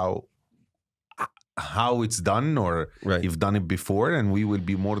or how it's done, or you've done it before, and we will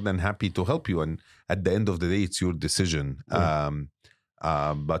be more than happy to help you. And at the end of the day, it's your decision.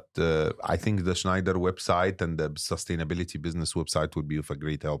 But I think the Schneider website and the sustainability business website would be of a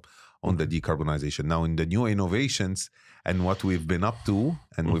great help on the decarbonization. Now, in the new innovations and what we've been up to,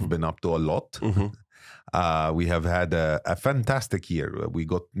 and we've been up to a lot, we have had a fantastic year. We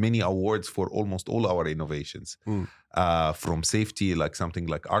got many awards for almost all our innovations, from safety, like something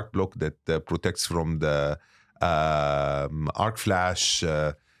like Arc Block that protects from the arc flash,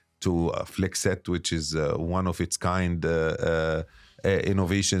 to FlexSet, which is one of its kind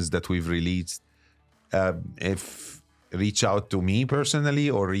innovations that we've released. If reach out to me personally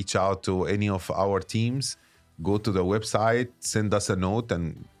or reach out to any of our teams, go to the website, send us a note,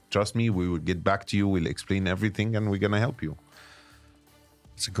 and trust me, we will get back to you. We'll explain everything, and we're going to help you.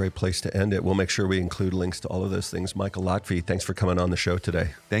 It's a great place to end it. We'll make sure we include links to all of those things. Michael Lotfy, thanks for coming on the show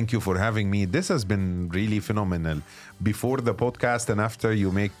today. Thank you for having me. This has been really phenomenal. Before the podcast and after,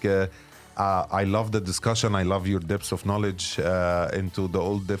 you make... I love the discussion. I love your depths of knowledge into the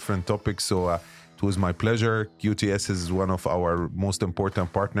all different topics. So it was my pleasure. QTS is one of our most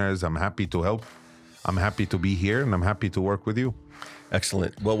important partners. I'm happy to help. I'm happy to be here, and I'm happy to work with you.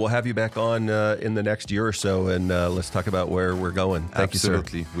 Excellent. Well, we'll have you back on in the next year or so, and let's talk about where we're going. Thank you, sir.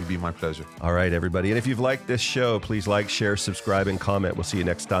 Absolutely. It would be my pleasure. All right, everybody. And if you've liked this show, please like, share, subscribe, and comment. We'll see you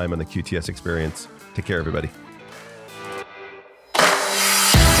next time on the QTS Experience. Take care, everybody.